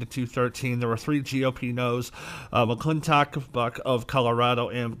 214 to 213. There were 3 GOP no's. McClintock, Buck of Colorado,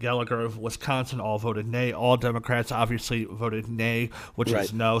 and Gallagher of Wisconsin all voted nay. All Democrats obviously voted nay, which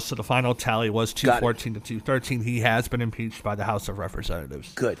is no. So the final tally was 214 to 213. He has been impeached by the House of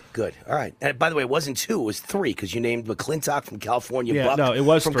Representatives. Good. All right. And by the way, it wasn't 2, it was 3 because you named McClintock from California, Buck no, it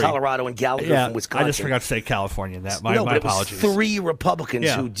was from 3. Colorado, and Gallagher from Wisconsin. I just forgot to say California in that. My apologies. It was 3 Republicans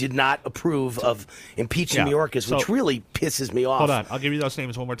who did not approve of impeaching Mayorkas, which really pisses me off. Hold on. I'll give you those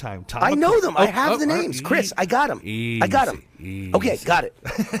names one more time. I know them. I have the names. Chris, I got them. Easy, I got them. Easy. Okay, got it.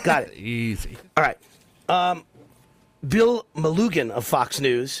 Got it. Easy. All right. Bill Malugin of Fox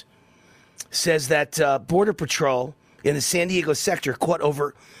News says that Border Patrol in the San Diego sector caught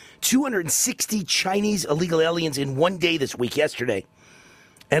over 260 Chinese illegal aliens in one day this week, yesterday,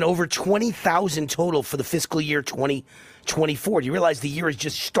 and over 20,000 total for the fiscal year 2024. Do you realize the year has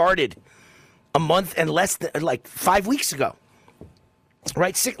just started a month and less than, 5 weeks ago?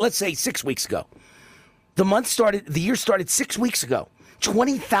 Right? Let's say 6 weeks ago. The year started 6 weeks ago.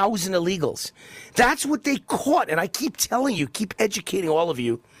 20,000 illegals. That's what they caught. And I keep telling you, keep educating all of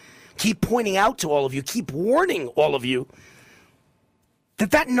you, keep pointing out to all of you, keep warning all of you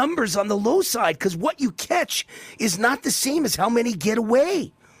that number's on the low side, because what you catch is not the same as how many get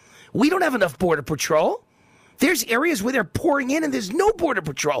away. We don't have enough Border Patrol. There's areas where they're pouring in and there's no Border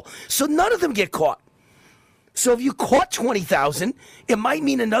Patrol, so none of them get caught. So if you caught 20,000, it might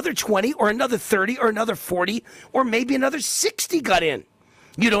mean another 20 or another 30 or another 40 or maybe another 60 got in.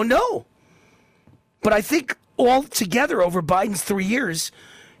 You don't know. But I think all together over Biden's 3 years,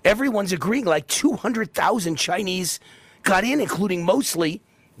 everyone's agreeing 200,000 Chinese got in, including mostly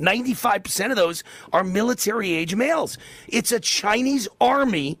 95% of those are military-age males. It's a Chinese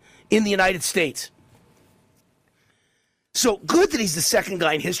army in the United States. So good that he's the second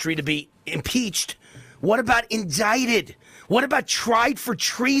guy in history to be impeached. What about indicted? What about tried for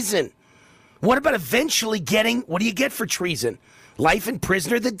treason? What about eventually getting, what do you get for treason? Life in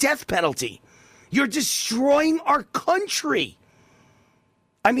prison or the death penalty. You're destroying our country.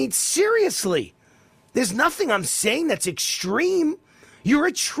 I mean, seriously. There's nothing I'm saying that's extreme. You're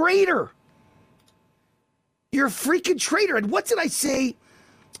a traitor. You're a freaking traitor. And what did I say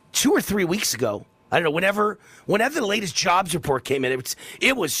 2 or 3 weeks ago? I don't know, whenever the latest jobs report came in,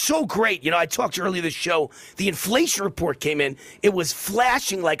 it was so great. You know, I talked earlier this show, the inflation report came in. It was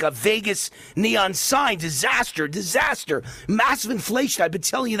flashing like a Vegas neon sign. Disaster, massive inflation. I've been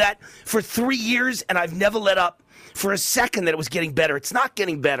telling you that for 3 years, and I've never let up for a second that it was getting better. It's not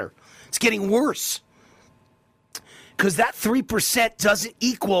getting better. It's getting worse. Because that 3% doesn't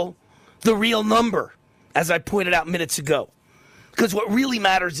equal the real number, as I pointed out minutes ago. Because what really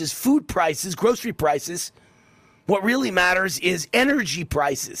matters is food prices, grocery prices. What really matters is energy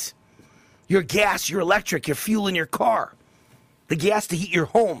prices. Your gas, your electric, your fuel in your car. The gas to heat your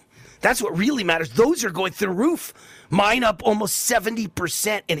home. That's what really matters. Those are going through the roof. Mine up almost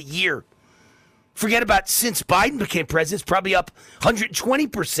 70% in a year. Forget about since Biden became president, it's probably up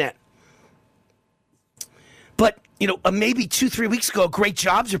 120%. But, you know, maybe 2-3 weeks ago, a great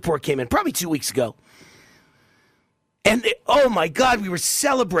jobs report came in, probably 2 weeks ago. And oh my God, we were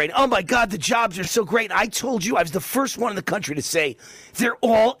celebrating. Oh my God, the jobs are so great. I told you, I was the first one in the country to say, they're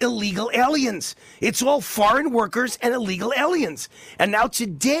all illegal aliens. It's all foreign workers and illegal aliens. And now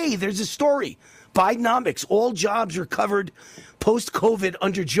today, there's a story. Bidenomics, all jobs recovered post-COVID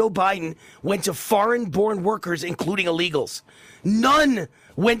under Joe Biden went to foreign-born workers, including illegals. None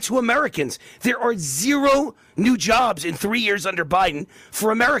went to Americans. There are 0 new jobs in 3 years under Biden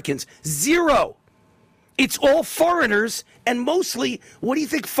for Americans. 0. It's all foreigners, and mostly, what do you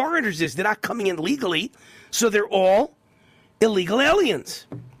think foreigners is? They're not coming in legally, so they're all illegal aliens.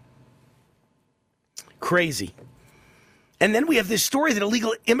 Crazy. And then we have this story that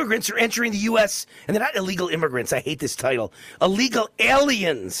illegal immigrants are entering the U.S., and they're not illegal immigrants. I hate this title. Illegal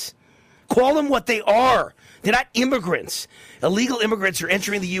aliens. Call them what they are. They're not immigrants. Illegal immigrants are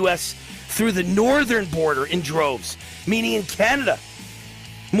entering the U.S. through the northern border in droves, meaning in Canada.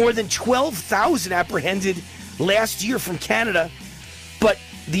 More than 12,000 apprehended last year from Canada, but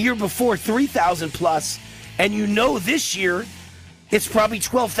the year before 3,000 plus. And you know this year, it's probably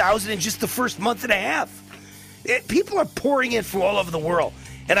 12,000 in just the first month and a half. People are pouring in from all over the world.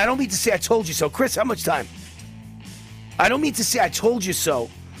 And I don't mean to say I told you so. Chris, how much time? I don't mean to say I told you so,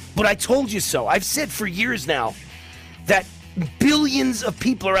 but I told you so. I've said for years now that billions of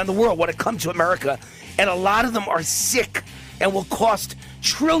people around the world want to come to America and a lot of them are sick and will cost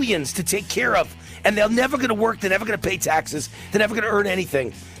trillions to take care of. And they're never going to work. They're never going to pay taxes. They're never going to earn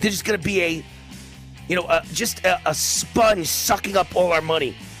anything. They're just going to be a sponge sucking up all our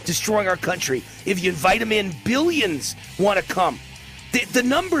money, destroying our country. If you invite them in, billions want to come. The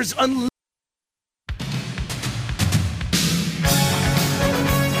numbers unlimited.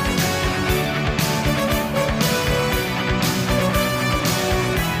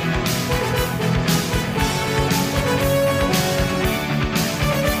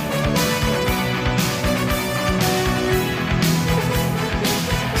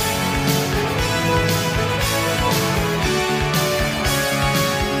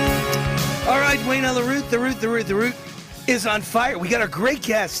 The Root is on fire. We got a great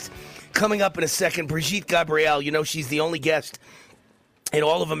guest coming up in a second, Brigitte Gabriel. You know, she's the only guest in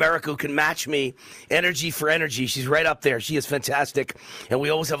all of America who can match me energy for energy. She's right up there. She is fantastic, and we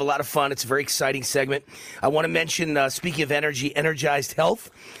always have a lot of fun. It's a very exciting segment. I want to mention, speaking of energy, Energized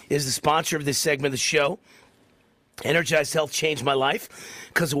Health is the sponsor of this segment of the show. Energized Health changed my life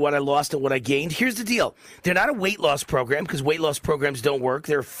because of what I lost and what I gained. Here's the deal. They're not a weight loss program because weight loss programs don't work.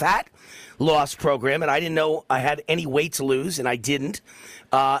 They're a fat loss program, and I didn't know I had any weight to lose, and I didn't.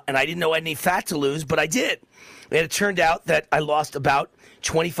 And I didn't know I had any fat to lose, but I did. And it turned out that I lost about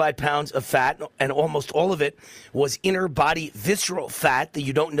 25 pounds of fat, and almost all of it was inner body visceral fat that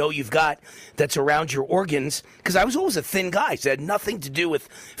you don't know you've got that's around your organs, because I was always a thin guy, so it had nothing to do with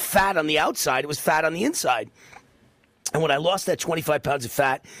fat on the outside. It was fat on the inside. And when I lost that 25 pounds of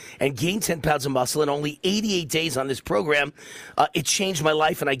fat and gained 10 pounds of muscle in only 88 days on this program, it changed my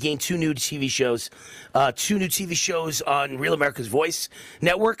life, and I gained two new TV shows. Two new TV shows on Real America's Voice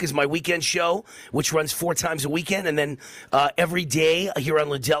Network is my weekend show, which runs 4 times a weekend. And then every day here on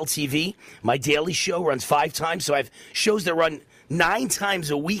Liddell TV, my daily show runs 5 times. So I have shows that run 9 times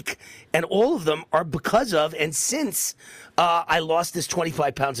a week, and all of them are because of and since I lost this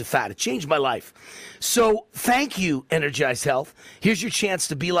 25 pounds of fat. It changed my life. So thank you, Energized Health. Here's your chance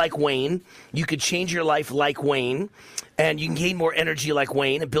to be like Wayne. You could change your life like Wayne, and you can gain more energy like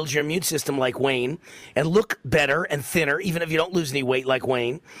Wayne and build your immune system like Wayne and look better and thinner, even if you don't lose any weight like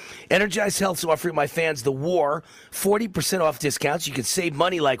Wayne. Energized Health is offering my fans the WAR 40% off discounts. You can save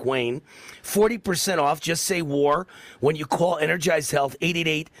money like Wayne. 40% off. Just say WAR when you call Energized Health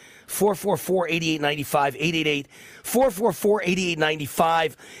 888-444-8895,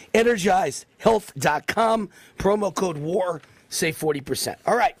 888-444-8895, energizedhealth.com, promo code WAR, save 40%.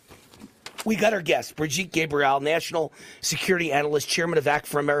 All right, we got our guest, Brigitte Gabriel, National Security Analyst, Chairman of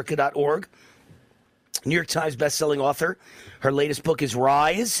ActForAmerica.org, New York Times bestselling author. Her latest book is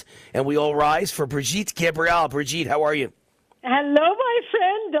Rise, and we all rise for Brigitte Gabriel. Brigitte, how are you? Hello, my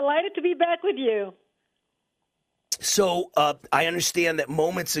friend. Delighted to be back with you. So I understand that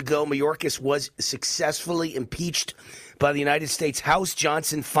moments ago, Mayorkas was successfully impeached by the United States House.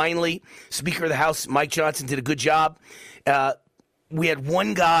 Johnson finally, Speaker of the House, Mike Johnson, did a good job. We had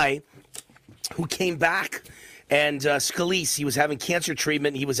one guy who came back, and Scalise, he was having cancer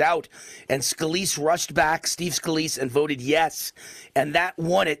treatment. He was out, and Scalise rushed back, Steve Scalise, and voted yes. And that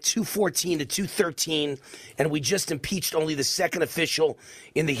won it 214 to 213. And we just impeached only the second official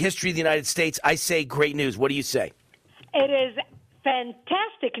in the history of the United States. I say great news. What do you say? It is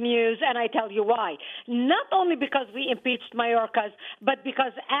fantastic news, and I tell you why. Not only because we impeached Mayorkas, but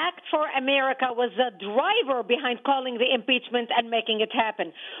because Act for America was the driver behind calling the impeachment and making it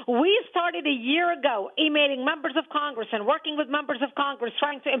happen. We started a year ago emailing members of Congress and working with members of Congress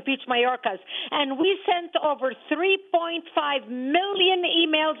trying to impeach Mayorkas, and we sent over 3.5 million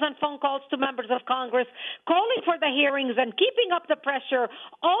emails and phone calls to members of Congress calling for the hearings and keeping up the pressure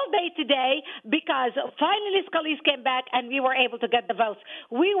all day today, because finally Scalise came back and we were able to get the votes.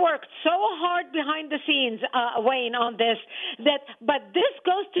 We worked so hard behind the scenes, Wayne, on this, but this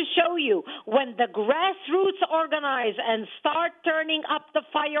goes to show you when the grassroots organize and start turning up the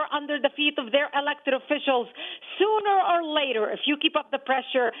fire under the feet of their elected officials, sooner or later, if you keep up the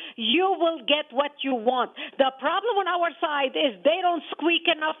pressure, you will get what you want. The problem on our side is they don't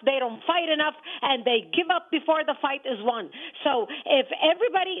squeak enough, they don't fight enough, and they give up before the fight is won. So if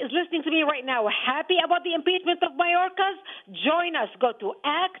everybody is listening to me right now happy about the impeachment of Mayorkas, join us. Go to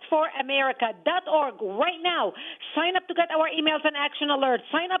actforamerica.org right now. Sign up to get our emails and action alerts.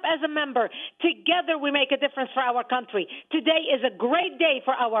 Sign up as a member. Together we make a difference for our country. Today is a great day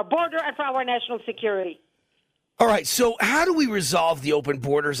for our border and for our national security. All right, so how do we resolve the open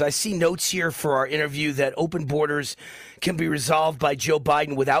borders? I see notes here for our interview that open borders can be resolved by Joe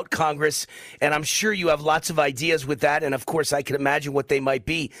Biden without Congress, and I'm sure you have lots of ideas with that, and of course I can imagine what they might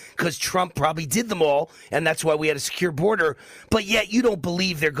be, because Trump probably did them all, and that's why we had a secure border, but yet you don't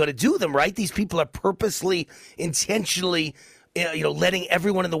believe they're going to do them, right? These people are purposely, intentionally, letting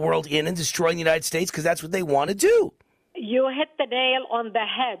everyone in the world in and destroying the United States because that's what they want to do. You hit the nail on the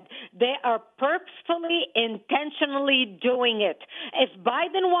head. They are purposefully, intentionally doing it. If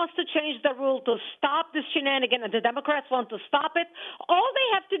Biden wants to change the rule to stop this shenanigan and the Democrats want to stop it, all they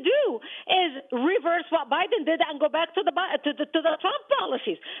have to do is reverse what Biden did and go back to the Trump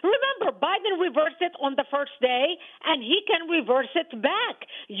policies. Remember, Biden reversed it on the first day, and he can reverse it back.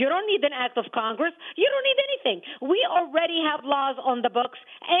 You don't need an act of Congress. You don't need anything. We already have laws on the books,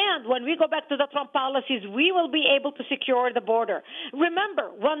 and when we go back to the Trump policies, we will be able to secure the border.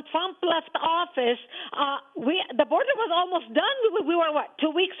 Remember, when Trump left office, the border was almost done. We were, 2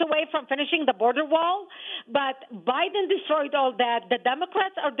 weeks away from finishing the border wall? But Biden destroyed all that. The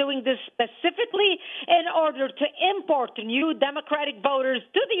Democrats are doing this specifically in order to import new Democratic voters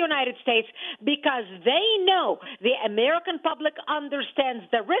to the United States because they know the American public understands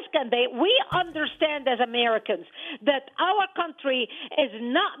the risk, and we understand as Americans that our country is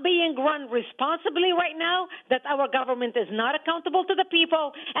not being run responsibly right now, that our government is not accountable to the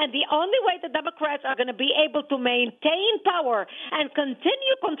people, and the only way the Democrats are going to be able to maintain power and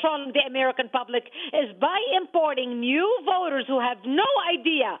continue controlling the American public is by importing new voters who have no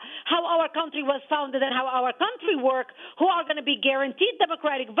idea how our country was founded and how our country works, who are going to be guaranteed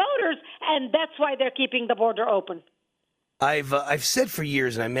Democratic voters, and that's why they're keeping the border open. I've said for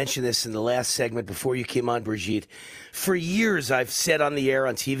years, and I mentioned this in the last segment before you came on, Brigitte, for years I've said on the air,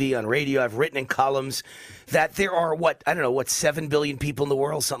 on TV, on radio, I've written in columns that there are, 7 billion people in the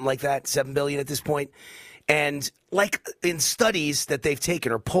world, something like that, 7 billion at this point. And like in studies that they've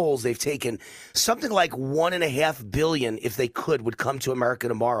taken or polls they've taken, something like 1.5 billion, if they could, would come to America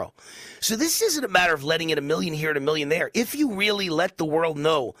tomorrow. So this isn't a matter of letting in 1 million here and 1 million there. If you really let the world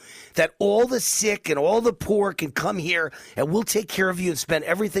know that all the sick and all the poor can come here and we'll take care of you and spend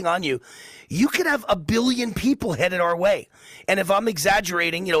everything on you, you could have 1 billion people headed our way. And if I'm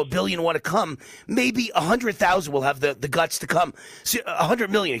exaggerating, 1 billion want to come, maybe 100,000 will have the guts to come. So 100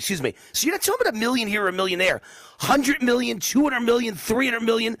 million, excuse me. So you're not talking about 1 million here or 1 million there. 100 million, 200 million, 300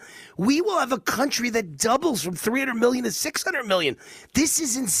 million. We will have a country that doubles from 300 million to 600 million. This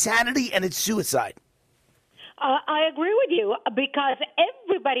is insanity and it's suicide. I agree with you because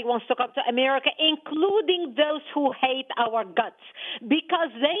everybody wants to come to America, including those who hate our guts, because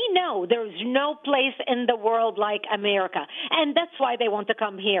they know there's no place in the world like America, and that's why they want to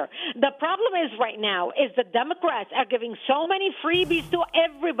come here. The problem is right now is the Democrats are giving so many freebies to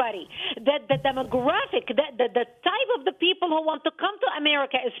everybody that the demographic, the type of the people who want to come to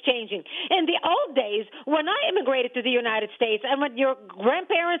America is changing. In the old days, when I immigrated to the United States, and when your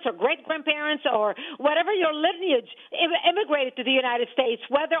grandparents or great-grandparents or whatever your lineage immigrated to the United States,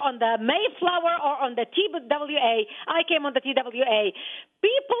 whether on the Mayflower or on the TWA, I came on the TWA,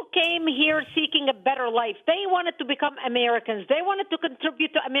 people came here seeking a better life. They wanted to become Americans. They wanted to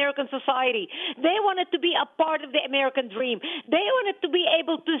contribute to American society. They wanted to be a part of the American dream. They wanted to be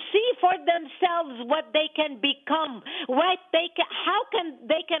able to see for themselves what they can become, how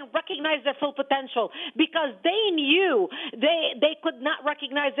they can recognize their full potential, because they knew they could not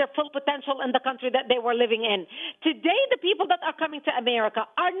recognize their full potential in the country that they were living in. Today, the people that are coming to America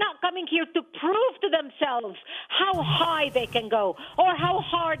are not coming here to prove to themselves how high they can go, or how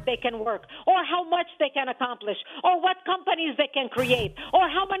hard they can work, or how much they can accomplish, or what companies they can create, or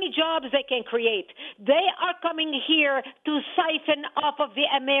how many jobs they can create. They are coming here to siphon off of the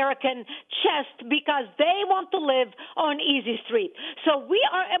American chest because they want to live on easy street. So we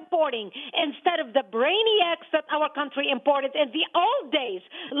are importing, instead of the brainiacs that our country imported in the old days,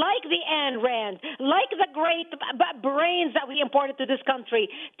 like the Ayn Rand, like the great brains that we imported to this country.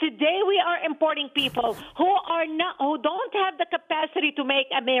 Today we are importing people who don't have the capacity to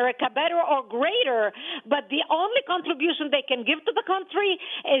make America better or greater, but the only contribution they can give to the country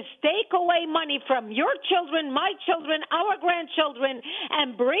is take away money from your children, my children, our grandchildren,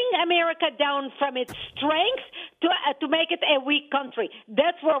 and bring America down from its strength to make it a weak country.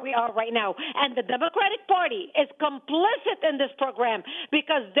 That's where we are right now. And the Democratic Party is complicit in this program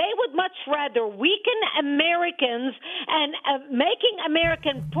because they would much rather weaken Americans and making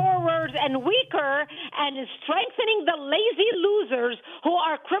American poorer and weaker and strengthening the lazy losers who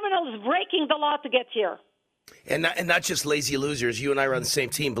are criminals breaking the law to get here. And not just lazy losers. You and I are on the same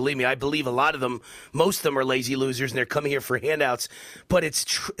team. Believe me, I believe a lot of them, most of them are lazy losers, and they're coming here for handouts. But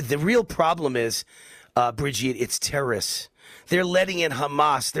the real problem is Brigitte, it's terrorists. They're letting in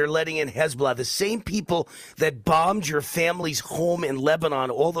Hamas. They're letting in Hezbollah, the same people that bombed your family's home in Lebanon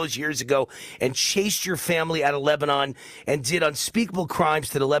all those years ago and chased your family out of Lebanon and did unspeakable crimes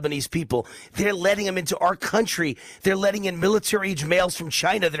to the Lebanese people. They're letting them into our country. They're letting in military-age males from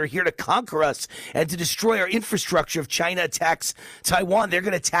China that are here to conquer us and to destroy our infrastructure. If China attacks Taiwan, they're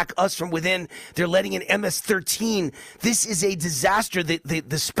going to attack us from within. They're letting in MS-13. This is a disaster.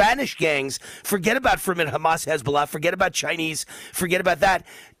 The Spanish gangs, forget about for a minute Hamas, Hezbollah, forget about Chinese, forget about that.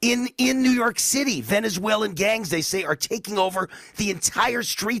 In New York City, Venezuelan gangs, they say, are taking over the entire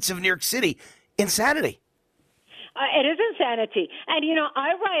streets of New York City. Insanity. It is insanity. And,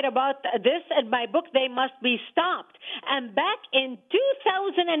 I write about this in my book, They Must Be Stopped. And back in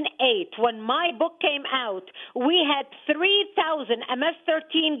 2008, when my book came out, we had 3,000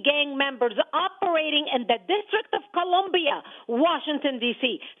 MS-13 gang members operating in the District of Columbia, Washington,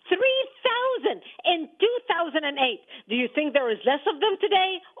 D.C. 3,000 in 2008. Do you think there is less of them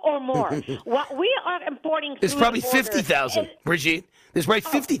today or more? What we are importing There's probably 50,000, Brigitte. There's probably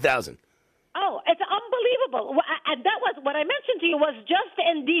 50,000. Oh, it's unbelievable. And that was what I mentioned to you was just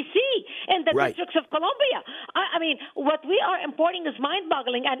in D.C., in the districts of Columbia. I mean, what we are importing is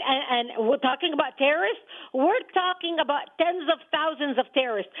mind-boggling. And we're talking about terrorists. We're talking about tens of thousands of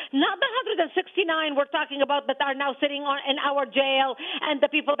terrorists. Not the 169 we're talking about that are now sitting in our jail and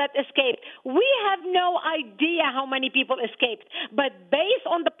the people that escaped. We have no idea how many people escaped. But based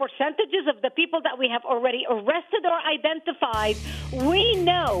on the percentages of the people that we have already arrested or identified, we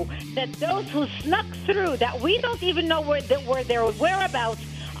know that those who snuck through, that we don't even know where their whereabouts,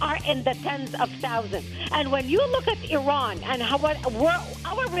 are in the tens of thousands. And when you look at Iran and our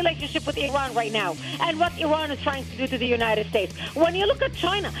relationship with Iran right now and what Iran is trying to do to the United States, when you look at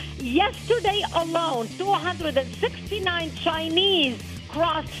China, yesterday alone, 269 Chinese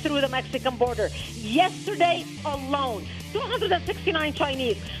crossed through the Mexican border. Yesterday alone, 269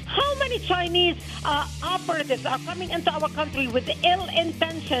 Chinese. How many Chinese operatives are coming into our country with ill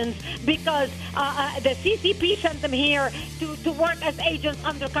intentions because the CCP sent them here to work as agents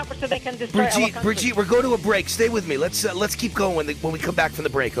undercover so they can destroy our country? Brigitte, we're going to a break. Stay with me. Let's keep going when we come back from the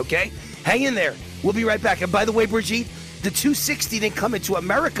break, okay? Hang in there. We'll be right back. And by the way, Brigitte, the 260 didn't come into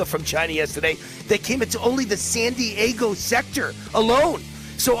America from China yesterday. They came into only the San Diego sector alone.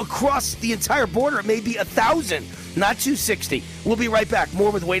 So across the entire border, it may be 1,000, not 260. We'll be right back.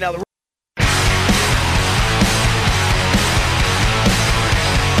 More with Wayne Allyn.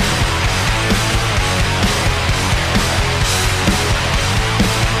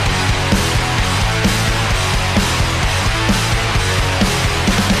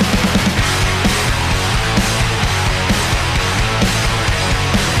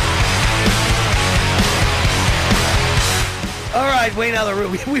 Wayne Allyn,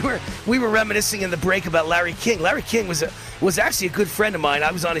 we were reminiscing in the break about Larry King. Larry King was actually a good friend of mine.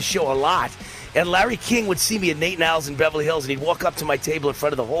 I was on his show a lot. And Larry King would see me at Nate and Al's in Beverly Hills, and he'd walk up to my table in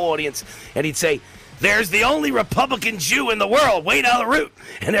front of the whole audience, and he'd say, "There's the only Republican Jew in the world, Wayne Allyn."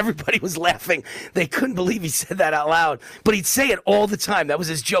 And everybody was laughing. They couldn't believe he said that out loud. But he'd say it all the time. That was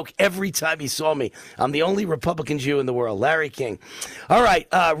his joke every time he saw me. I'm the only Republican Jew in the world, Larry King. All right,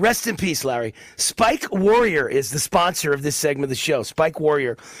 rest in peace, Larry. Spike Warrior is the sponsor of this segment of the show. Spike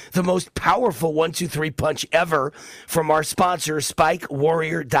Warrior, the most powerful 1-2-3 punch ever from our sponsor,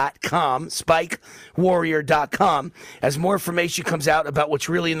 SpikeWarrior.com. SpikeWarrior.com. As more information comes out about what's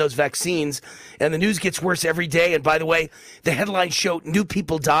really in those vaccines, and the news gets worse every day. And by the way, the headlines show new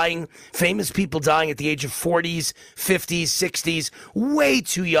people dying, famous people dying at the age of 40s, 50s, 60s, way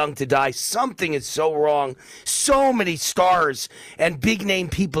too young to die. Something is so wrong. So many stars and big name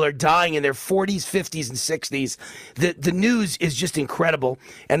people are dying in their 40s, 50s, and 60s. The news is just incredible.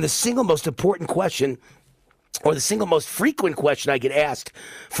 And the single most important question, or the single most frequent question I get asked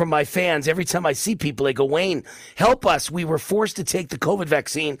from my fans every time I see people, they go, "Wayne, help us. We were forced to take the COVID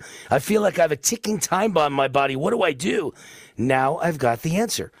vaccine. I feel like I have a ticking time bomb in my body. What do I do?" Now I've got the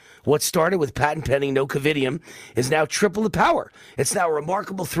answer. What started with patent pending no covidium is now triple the power. It's now a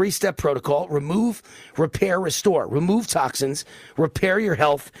remarkable 3-step protocol. Remove, repair, restore. Remove toxins, repair your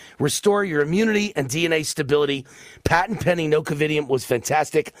health, restore your immunity and DNA stability. Patent pending no covidium was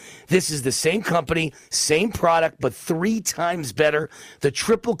fantastic. This is the same company, same product, but 3 times better. The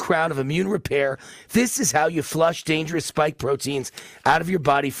triple crown of immune repair. This is how you flush dangerous spike proteins out of your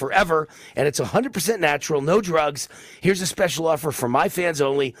body forever. And it's 100% natural, no drugs. Here's a special offer for my fans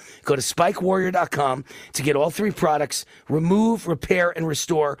only. Go to spikewarrior.com to get all 3 products, remove, repair, and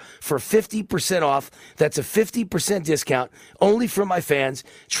restore for 50% off. That's a 50% discount only for my fans.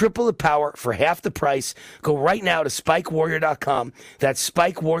 Triple the power for half the price. Go right now to spikewarrior.com. That's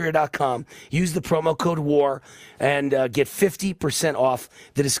spikewarrior.com. Use the promo code WAR and get 50% off.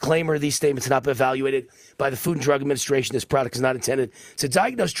 The disclaimer, these statements have not been evaluated by the Food and Drug Administration. This product is not intended to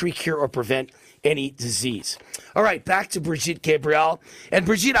diagnose, treat, cure, or prevent any disease. All right, back to Brigitte Gabriel. And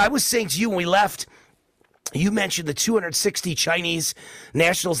Brigitte, I was saying to you when we left, you mentioned the 260 Chinese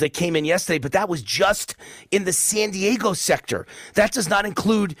nationals that came in yesterday, but that was just in the San Diego sector. That does not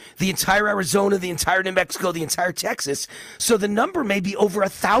include the entire Arizona, the entire New Mexico, the entire Texas. So the number may be over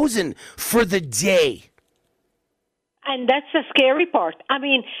 1,000 for the day. And that's the scary part. I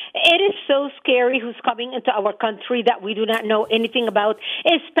mean, it is so scary who's coming into our country that we do not know anything about,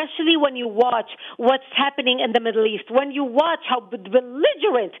 especially when you watch what's happening in the Middle East, when you watch how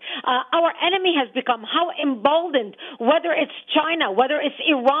belligerent our enemy has become, how emboldened, whether it's China, whether it's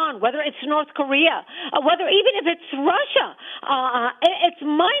Iran, whether it's North Korea, whether even if it's Russia. It's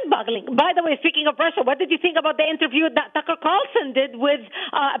mind-boggling. By the way, speaking of Russia, what did you think about the interview that Tucker Carlson did with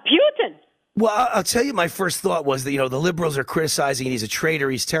Putin? Well, I'll tell you, my first thought was that, the liberals are criticizing he's a traitor,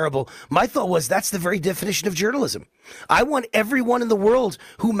 he's terrible. My thought was that's the very definition of journalism. I want everyone in the world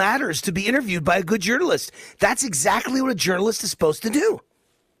who matters to be interviewed by a good journalist. That's exactly what a journalist is supposed to do.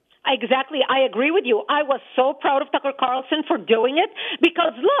 Exactly. I agree with you. I was so proud of Tucker Carlson for doing it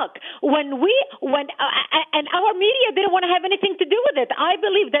because, look, and our media didn't want to have anything to do with it. I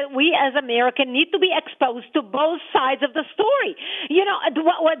believe that we as Americans need to be exposed to both sides of the story.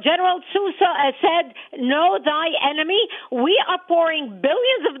 What General Sousa said, know thy enemy. We are pouring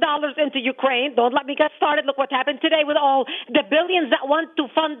billions of dollars into Ukraine. Don't let me get started. Look what happened today with all the billions that want to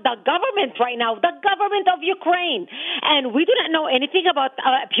fund the government right now, the government of Ukraine. And we do not know anything about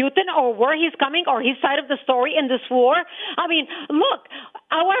Putin or where he's coming or his side of the story in this war. I mean, look,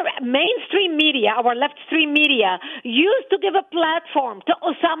 our mainstream media, our left-stream media, used to give a platform to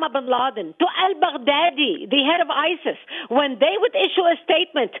Osama bin Laden, to al-Baghdadi, the head of ISIS, when they would issue a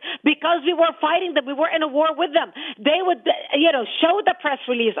statement because we were fighting them, we were in a war with them. They would, show the press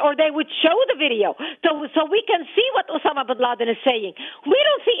release or they would show the video so we can see what Osama bin Laden is saying. We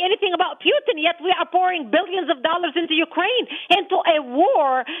don't see anything about Putin, yet we are pouring billions of dollars into Ukraine, into a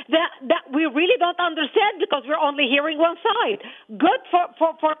war that we really don't understand because we're only hearing one side. Good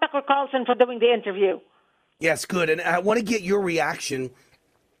for Tucker Carlson for doing the interview. Yes, good. And I want to get your reaction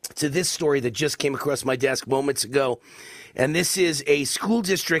to this story that just came across my desk moments ago. And this is a school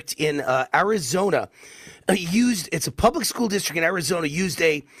district in Arizona. It's a public school district in Arizona, used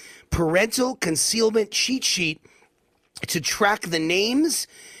a parental concealment cheat sheet to track the names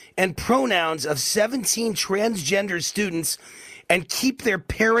and pronouns of 17 transgender students and keep their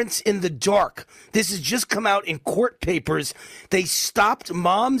parents in the dark. This has just come out in court papers. They stopped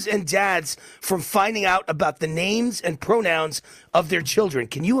moms and dads from finding out about the names and pronouns of their children.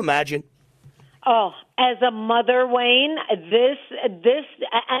 Can you imagine? Oh, as a mother, Wayne, this,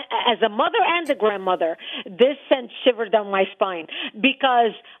 as a mother and a grandmother, this sent shivers down my spine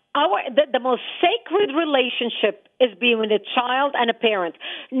because the most sacred relationship is between a child and a parent.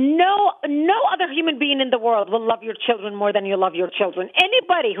 No other human being in the world will love your children more than you love your children.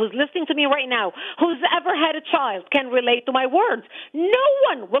 Anybody who's listening to me right now, who's ever had a child, can relate to my words. No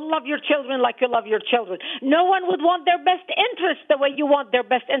one will love your children like you love your children. No one would want their best interest the way you want their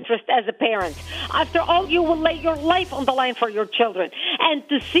best interest as a parent. After all, you will lay your life on the line for your children. And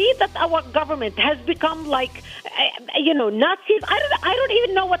to see that our government has become like, Nazis, I don't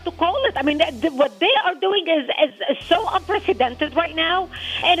even know what to call it. I mean, what they are doing is so unprecedented right now.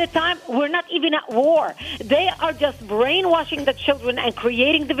 At a time we're not even at war. They are just brainwashing the children and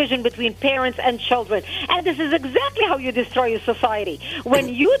creating division between parents and children. And this is exactly how you destroy a society. When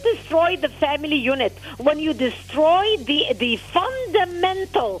you destroy the family unit, when you destroy the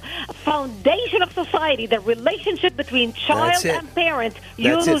fundamental foundation of society, the relationship between child and parent,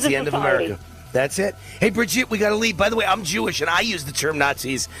 you lose a society. End of America. That's it. Hey, Brigitte, we got to leave. By the way, I'm Jewish, and I use the term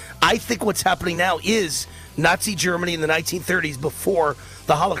Nazis. I think what's happening now is Nazi Germany in the 1930s before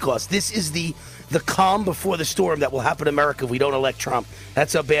the Holocaust. This is the calm before the storm that will happen in America if we don't elect Trump.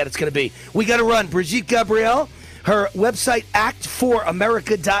 That's how bad it's going to be. We got to run. Brigitte Gabriel, her website,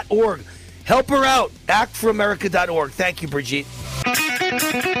 actforamerica.org. Help her out, actforamerica.org. Thank you, Brigitte.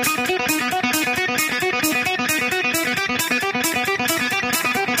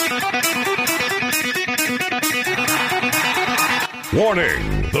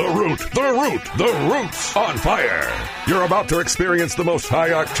 Warning! The Root's on fire! You're about to experience the most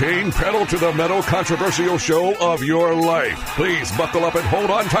high-octane, pedal-to-the-metal controversial show of your life. Please buckle up and hold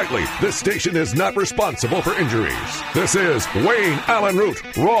on tightly. This station is not responsible for injuries. This is Wayne Allyn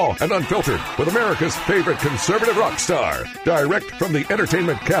Root, raw and unfiltered, with America's favorite conservative rock star. Direct from the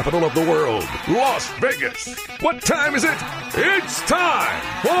entertainment capital of the world, Las Vegas. What time is it? It's time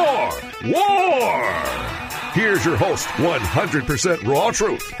for war! Here's your host, 100% raw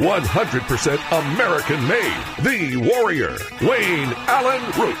truth, 100% American made, the warrior, Wayne Allyn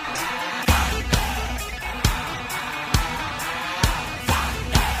Root.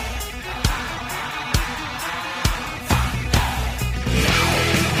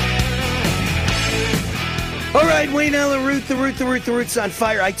 All right, Wayne Allyn Root, the Root's on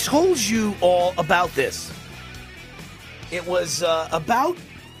fire. I told you all about this. It was about,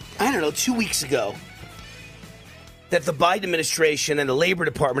 2 weeks ago, that the Biden administration and the Labor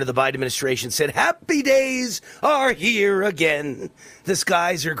Department of the Biden administration said, happy days are here again. The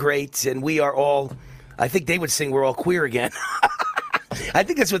skies are great, and we are all, I think they would sing, we're all queer again. I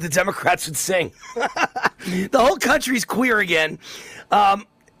think that's what the Democrats would sing. The whole country's queer again.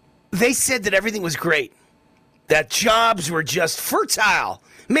 They said that everything was great, that jobs were just fertile.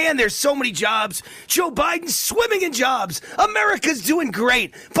 Man, there's so many jobs. Joe Biden's swimming in jobs. America's doing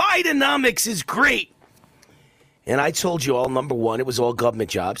great. Bidenomics is great. And I told you all, number one, it was all government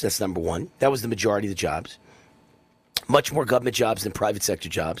jobs. That's number one. That was the majority of the jobs. Much more government jobs than private sector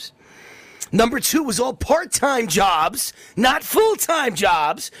jobs. Number two was all part-time jobs, not full-time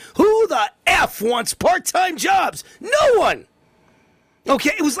jobs. Who the F wants part-time jobs? No one.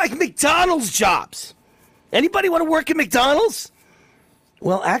 Okay, it was like McDonald's jobs. Anybody want to work at McDonald's?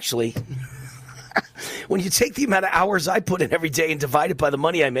 Well, actually, when you take the amount of hours I put in every day and divide it by the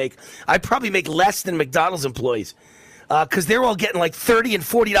money I make, I probably make less than McDonald's employees because they're all getting like $30 and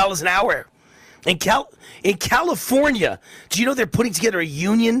 $40 an hour. In California, do you know they're putting together a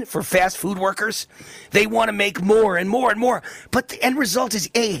union for fast food workers? They want to make more and more and more. But the end result is,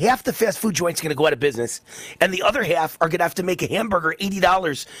 half the fast food joints are going to go out of business, and the other half are going to have to make a hamburger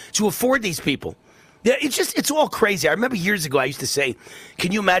 $80 to afford these people. Yeah, it's all crazy. I remember years ago I used to say,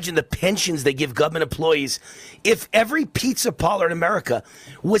 can you imagine the pensions they give government employees if every pizza parlor in America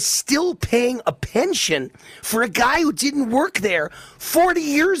was still paying a pension for a guy who didn't work there 40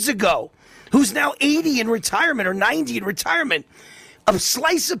 years ago, who's now 80 in retirement or 90 in retirement? A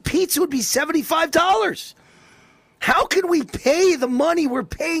slice of pizza would be $75. How can we pay the money we're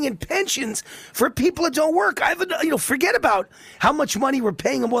paying in pensions for people that don't work? Forget about how much money we're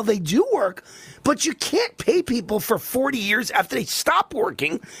paying them while they do work, but you can't pay people for 40 years after they stop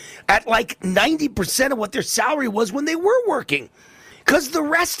working at like 90% of what their salary was when they were working. Because the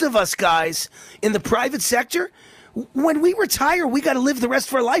rest of us guys in the private sector, when we retire, we got to live the rest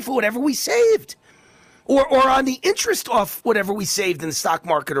of our life with whatever we saved. Or on the interest off whatever we saved in the stock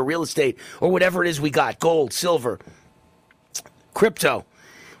market or real estate or whatever it is we got, gold, silver, crypto.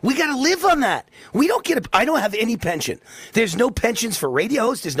 We got to live on that. I don't have any pension. There's no pensions for radio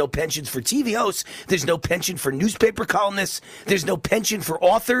hosts. There's no pensions for TV hosts. There's no pension for newspaper columnists. There's no pension for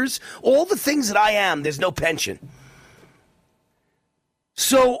authors. All the things that I am, there's no pension.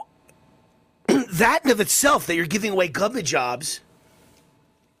 So that in of itself, that you're giving away government jobs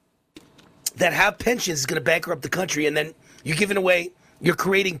that have pensions is going to bankrupt the country, and then you're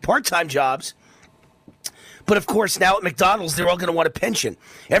creating part-time jobs. But of course, now at McDonald's, they're all going to want a pension.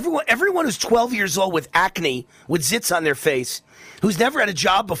 Everyone who's 12 years old with acne, with zits on their face, who's never had a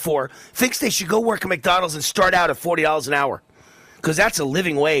job before, thinks they should go work at McDonald's and start out at $40 an hour, because that's a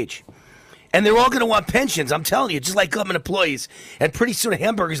living wage. And they're all going to want pensions, I'm telling you, just like government employees. And pretty soon a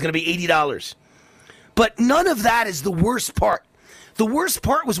hamburger is going to be $80. But none of that is the worst part. The worst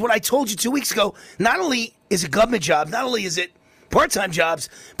part was what I told you 2 weeks ago. Not only is it government jobs, not only is it part-time jobs,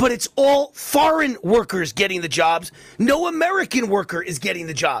 but it's all foreign workers getting the jobs. No American worker is getting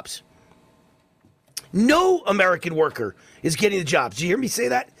the jobs. No American worker is getting the jobs. Do you hear me say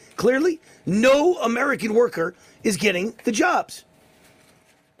that clearly? No American worker is getting the jobs.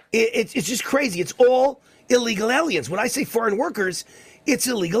 It's just crazy. It's all illegal aliens. When I say foreign workers, it's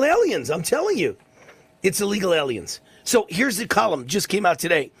illegal aliens. I'm telling you. It's illegal aliens. So here's the column, just came out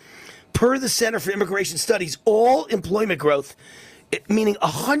today. Per the Center for Immigration Studies, all employment growth, meaning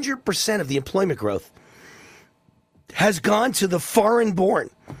 100% of the employment growth, has gone to the foreign-born.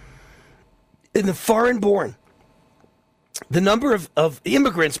 In the foreign-born, the number of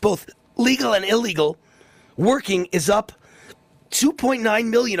immigrants, both legal and illegal, working is up 2.9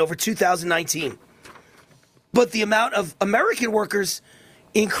 million over 2019. But the amount of American workers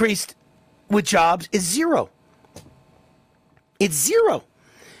increased with jobs is zero. It's zero.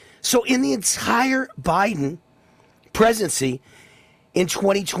 So in the entire Biden presidency in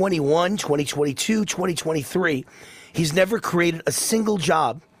 2021, 2022, 2023, he's never created a single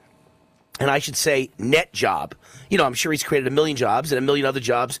job, and I should say net job. You know, I'm sure he's created 1 million jobs, and 1 million other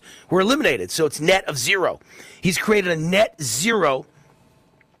jobs were eliminated. So it's net of zero. He's created a net zero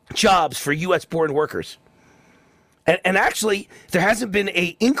jobs for U.S.-born workers. And actually, there hasn't been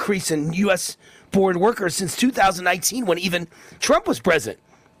an increase in U.S.-born workers since 2019 when even Trump was president.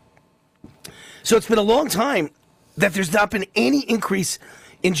 So it's been a long time that there's not been any increase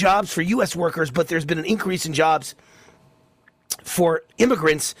in jobs for U.S. workers, but there's been an increase in jobs for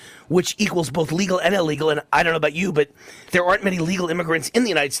immigrants, which equals both legal and illegal. And I don't know about you, but there aren't many legal immigrants in the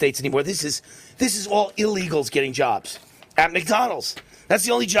United States anymore. This is all illegals getting jobs at McDonald's. That's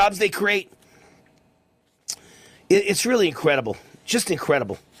the only jobs they create. It's really incredible. Just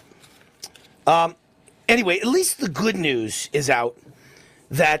incredible. Anyway, at least the good news is out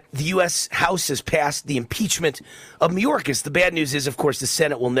that the U.S. House has passed the impeachment of Mayorkas. The bad news is, of course, the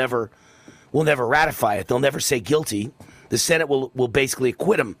Senate will never ratify it. They'll never say guilty. The Senate will basically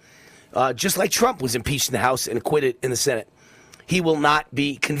acquit him. Just like Trump was impeached in the House and acquitted in the Senate. He will not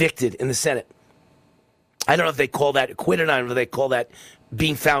be convicted in the Senate. I don't know if they call that acquitted. I don't know if they call that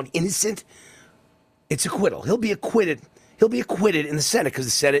being found innocent. It's acquittal. He'll be acquitted. He'll be acquitted in the Senate because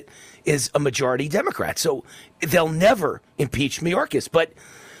the Senate is a majority Democrat. So they'll never impeach Mayorkas. But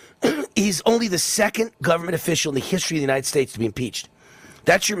he's only the second government official in the history of the United States to be impeached.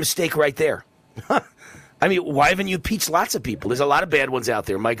 That's your mistake right there. I mean, why haven't you impeached lots of people? There's a lot of bad ones out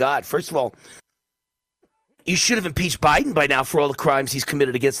there. My God. First of all, you should have impeached Biden by now for all the crimes he's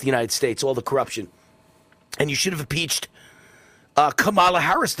committed against the United States, all the corruption. And you should have impeached Kamala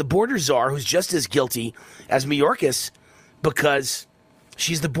Harris, the border czar, who's just as guilty as Mayorkas because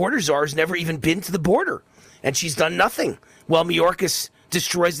she's the border czar who's never even been to the border. And she's done nothing while Mayorkas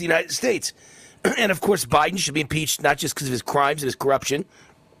destroys the United States. And, of course, Biden should be impeached not just because of his crimes and his corruption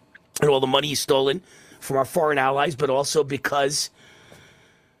and all the money he's stolen from our foreign allies, but also because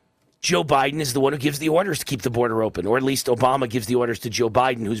Joe Biden is the one who gives the orders to keep the border open, or at least Obama gives the orders to Joe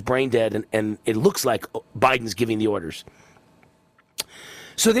Biden, who's brain dead, and it looks like Biden's giving the orders.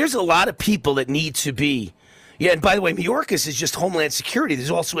 So there's a lot of people that need to be... Yeah, and by the way, Mayorkas is just Homeland Security.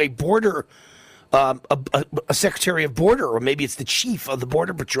 There's also a border... a secretary of border, or maybe it's the chief of the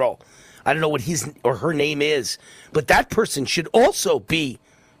Border Patrol. I don't know what his or her name is. But that person should also be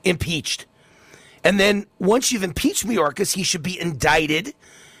impeached. And then once you've impeached Mayorkas, he should be indicted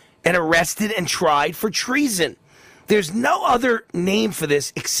and arrested and tried for treason. There's no other name for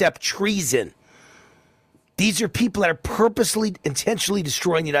this except treason. These are people that are purposely, intentionally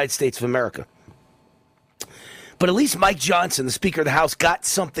destroying the United States of America. But at least Mike Johnson, the Speaker of the House, got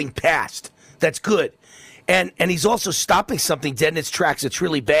something passed. That's good. And he's also stopping something dead in its tracks that's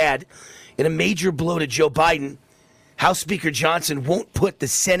really bad. In a major blow to Joe Biden, House Speaker Johnson won't put the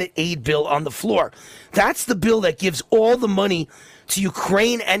Senate aid bill on the floor. That's the bill that gives all the money to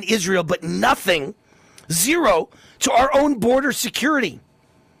Ukraine and Israel, but nothing, zero, to our own border security.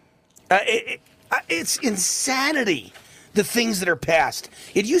 It's insanity, the things that are passed.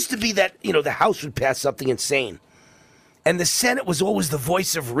 It used to be that, the House would pass something insane. And the Senate was always the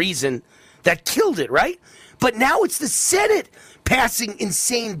voice of reason that killed it, right? But now it's the Senate passing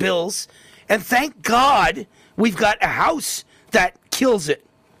insane bills. And thank God we've got a House that kills it.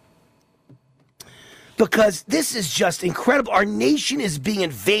 Because this is just incredible. Our nation is being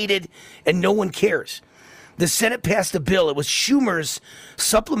invaded and no one cares. The Senate passed a bill. It was Schumer's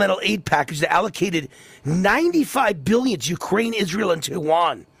supplemental aid package that allocated $95 billion to Ukraine, Israel, and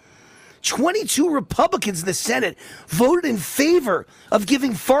Taiwan. 22 Republicans in the Senate voted in favor of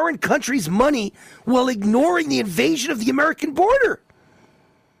giving foreign countries money while ignoring the invasion of the American border.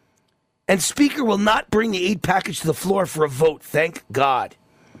 And Speaker will not bring the aid package to the floor for a vote. Thank God.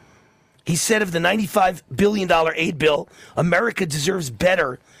 He said of the $95 billion aid bill, America deserves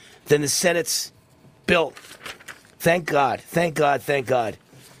better than the Senate's bill. Thank God. Thank God. Thank God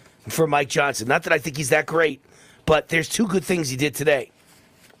for Mike Johnson. Not that I think he's that great, but there's two good things he did today.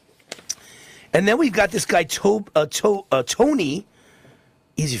 And then we've got this guy, Tony,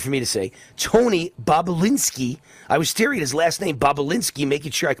 easy for me to say, Tony Bobulinski. I was staring at his last name, Bobulinski,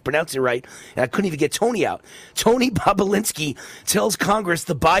 making sure I could pronounce it right, and I couldn't even get Tony out. Tony Bobulinski tells Congress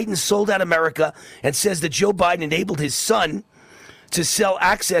the Biden sold out America and says that Joe Biden enabled his son to sell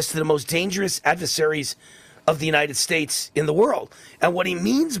access to the most dangerous adversaries of the United States in the world. And what he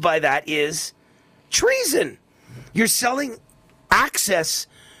means by that is treason. You're selling access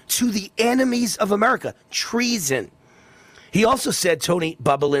to the enemies of America. Treason. He also said, Tony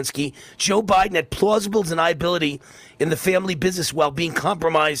Bobulinski, Joe Biden had plausible deniability in the family business while being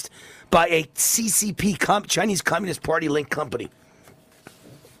compromised by a CCP, Chinese Communist Party-linked company.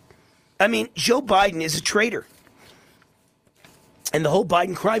 I mean, Joe Biden is a traitor. And the whole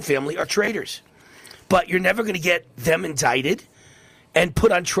Biden crime family are traitors. But you're never going to get them indicted and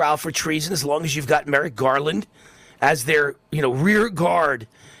put on trial for treason as long as you've got Merrick Garland as their, rear guard.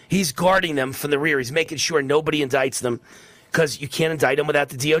 He's guarding them from the rear. He's making sure nobody indicts them because you can't indict them without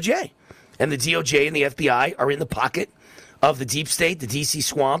the DOJ. And the DOJ and the FBI are in the pocket of the deep state, the DC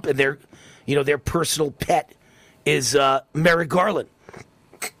swamp, and their personal pet is Merrick Garland.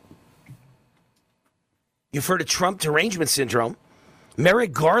 You've heard of Trump derangement syndrome.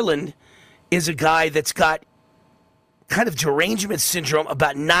 Merrick Garland is a guy that's got kind of derangement syndrome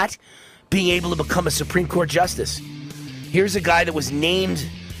about not being able to become a Supreme Court justice. Here's a guy that was named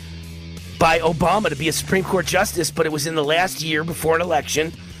by Obama to be a Supreme Court justice, but it was in the last year before an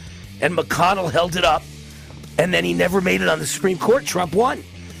election, and McConnell held it up, and then he never made it on the Supreme Court. Trump won.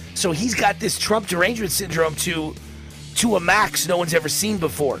 So he's got this Trump derangement syndrome to a max no one's ever seen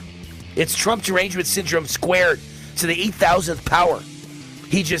before. It's Trump derangement syndrome squared to the 8,000th power.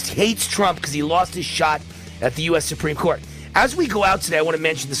 He just hates Trump because he lost his shot at the U.S. Supreme Court. As we go out today, I want to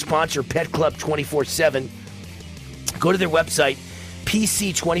mention the sponsor, Pet Club 24/7. Go to their website,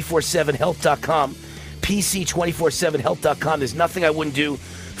 pc247health.com, pc247health.com. There's nothing I wouldn't do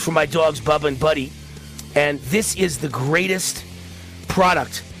for my dogs, Bubba and Buddy. And this is the greatest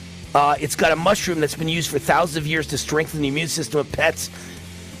product. It's got a mushroom that's been used for thousands of years to strengthen the immune system of pets.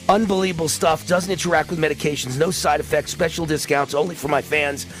 Unbelievable stuff. Doesn't interact with medications. No side effects. Special discounts only for my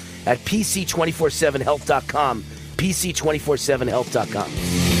fans at pc247health.com.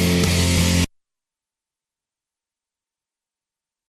 pc247health.com.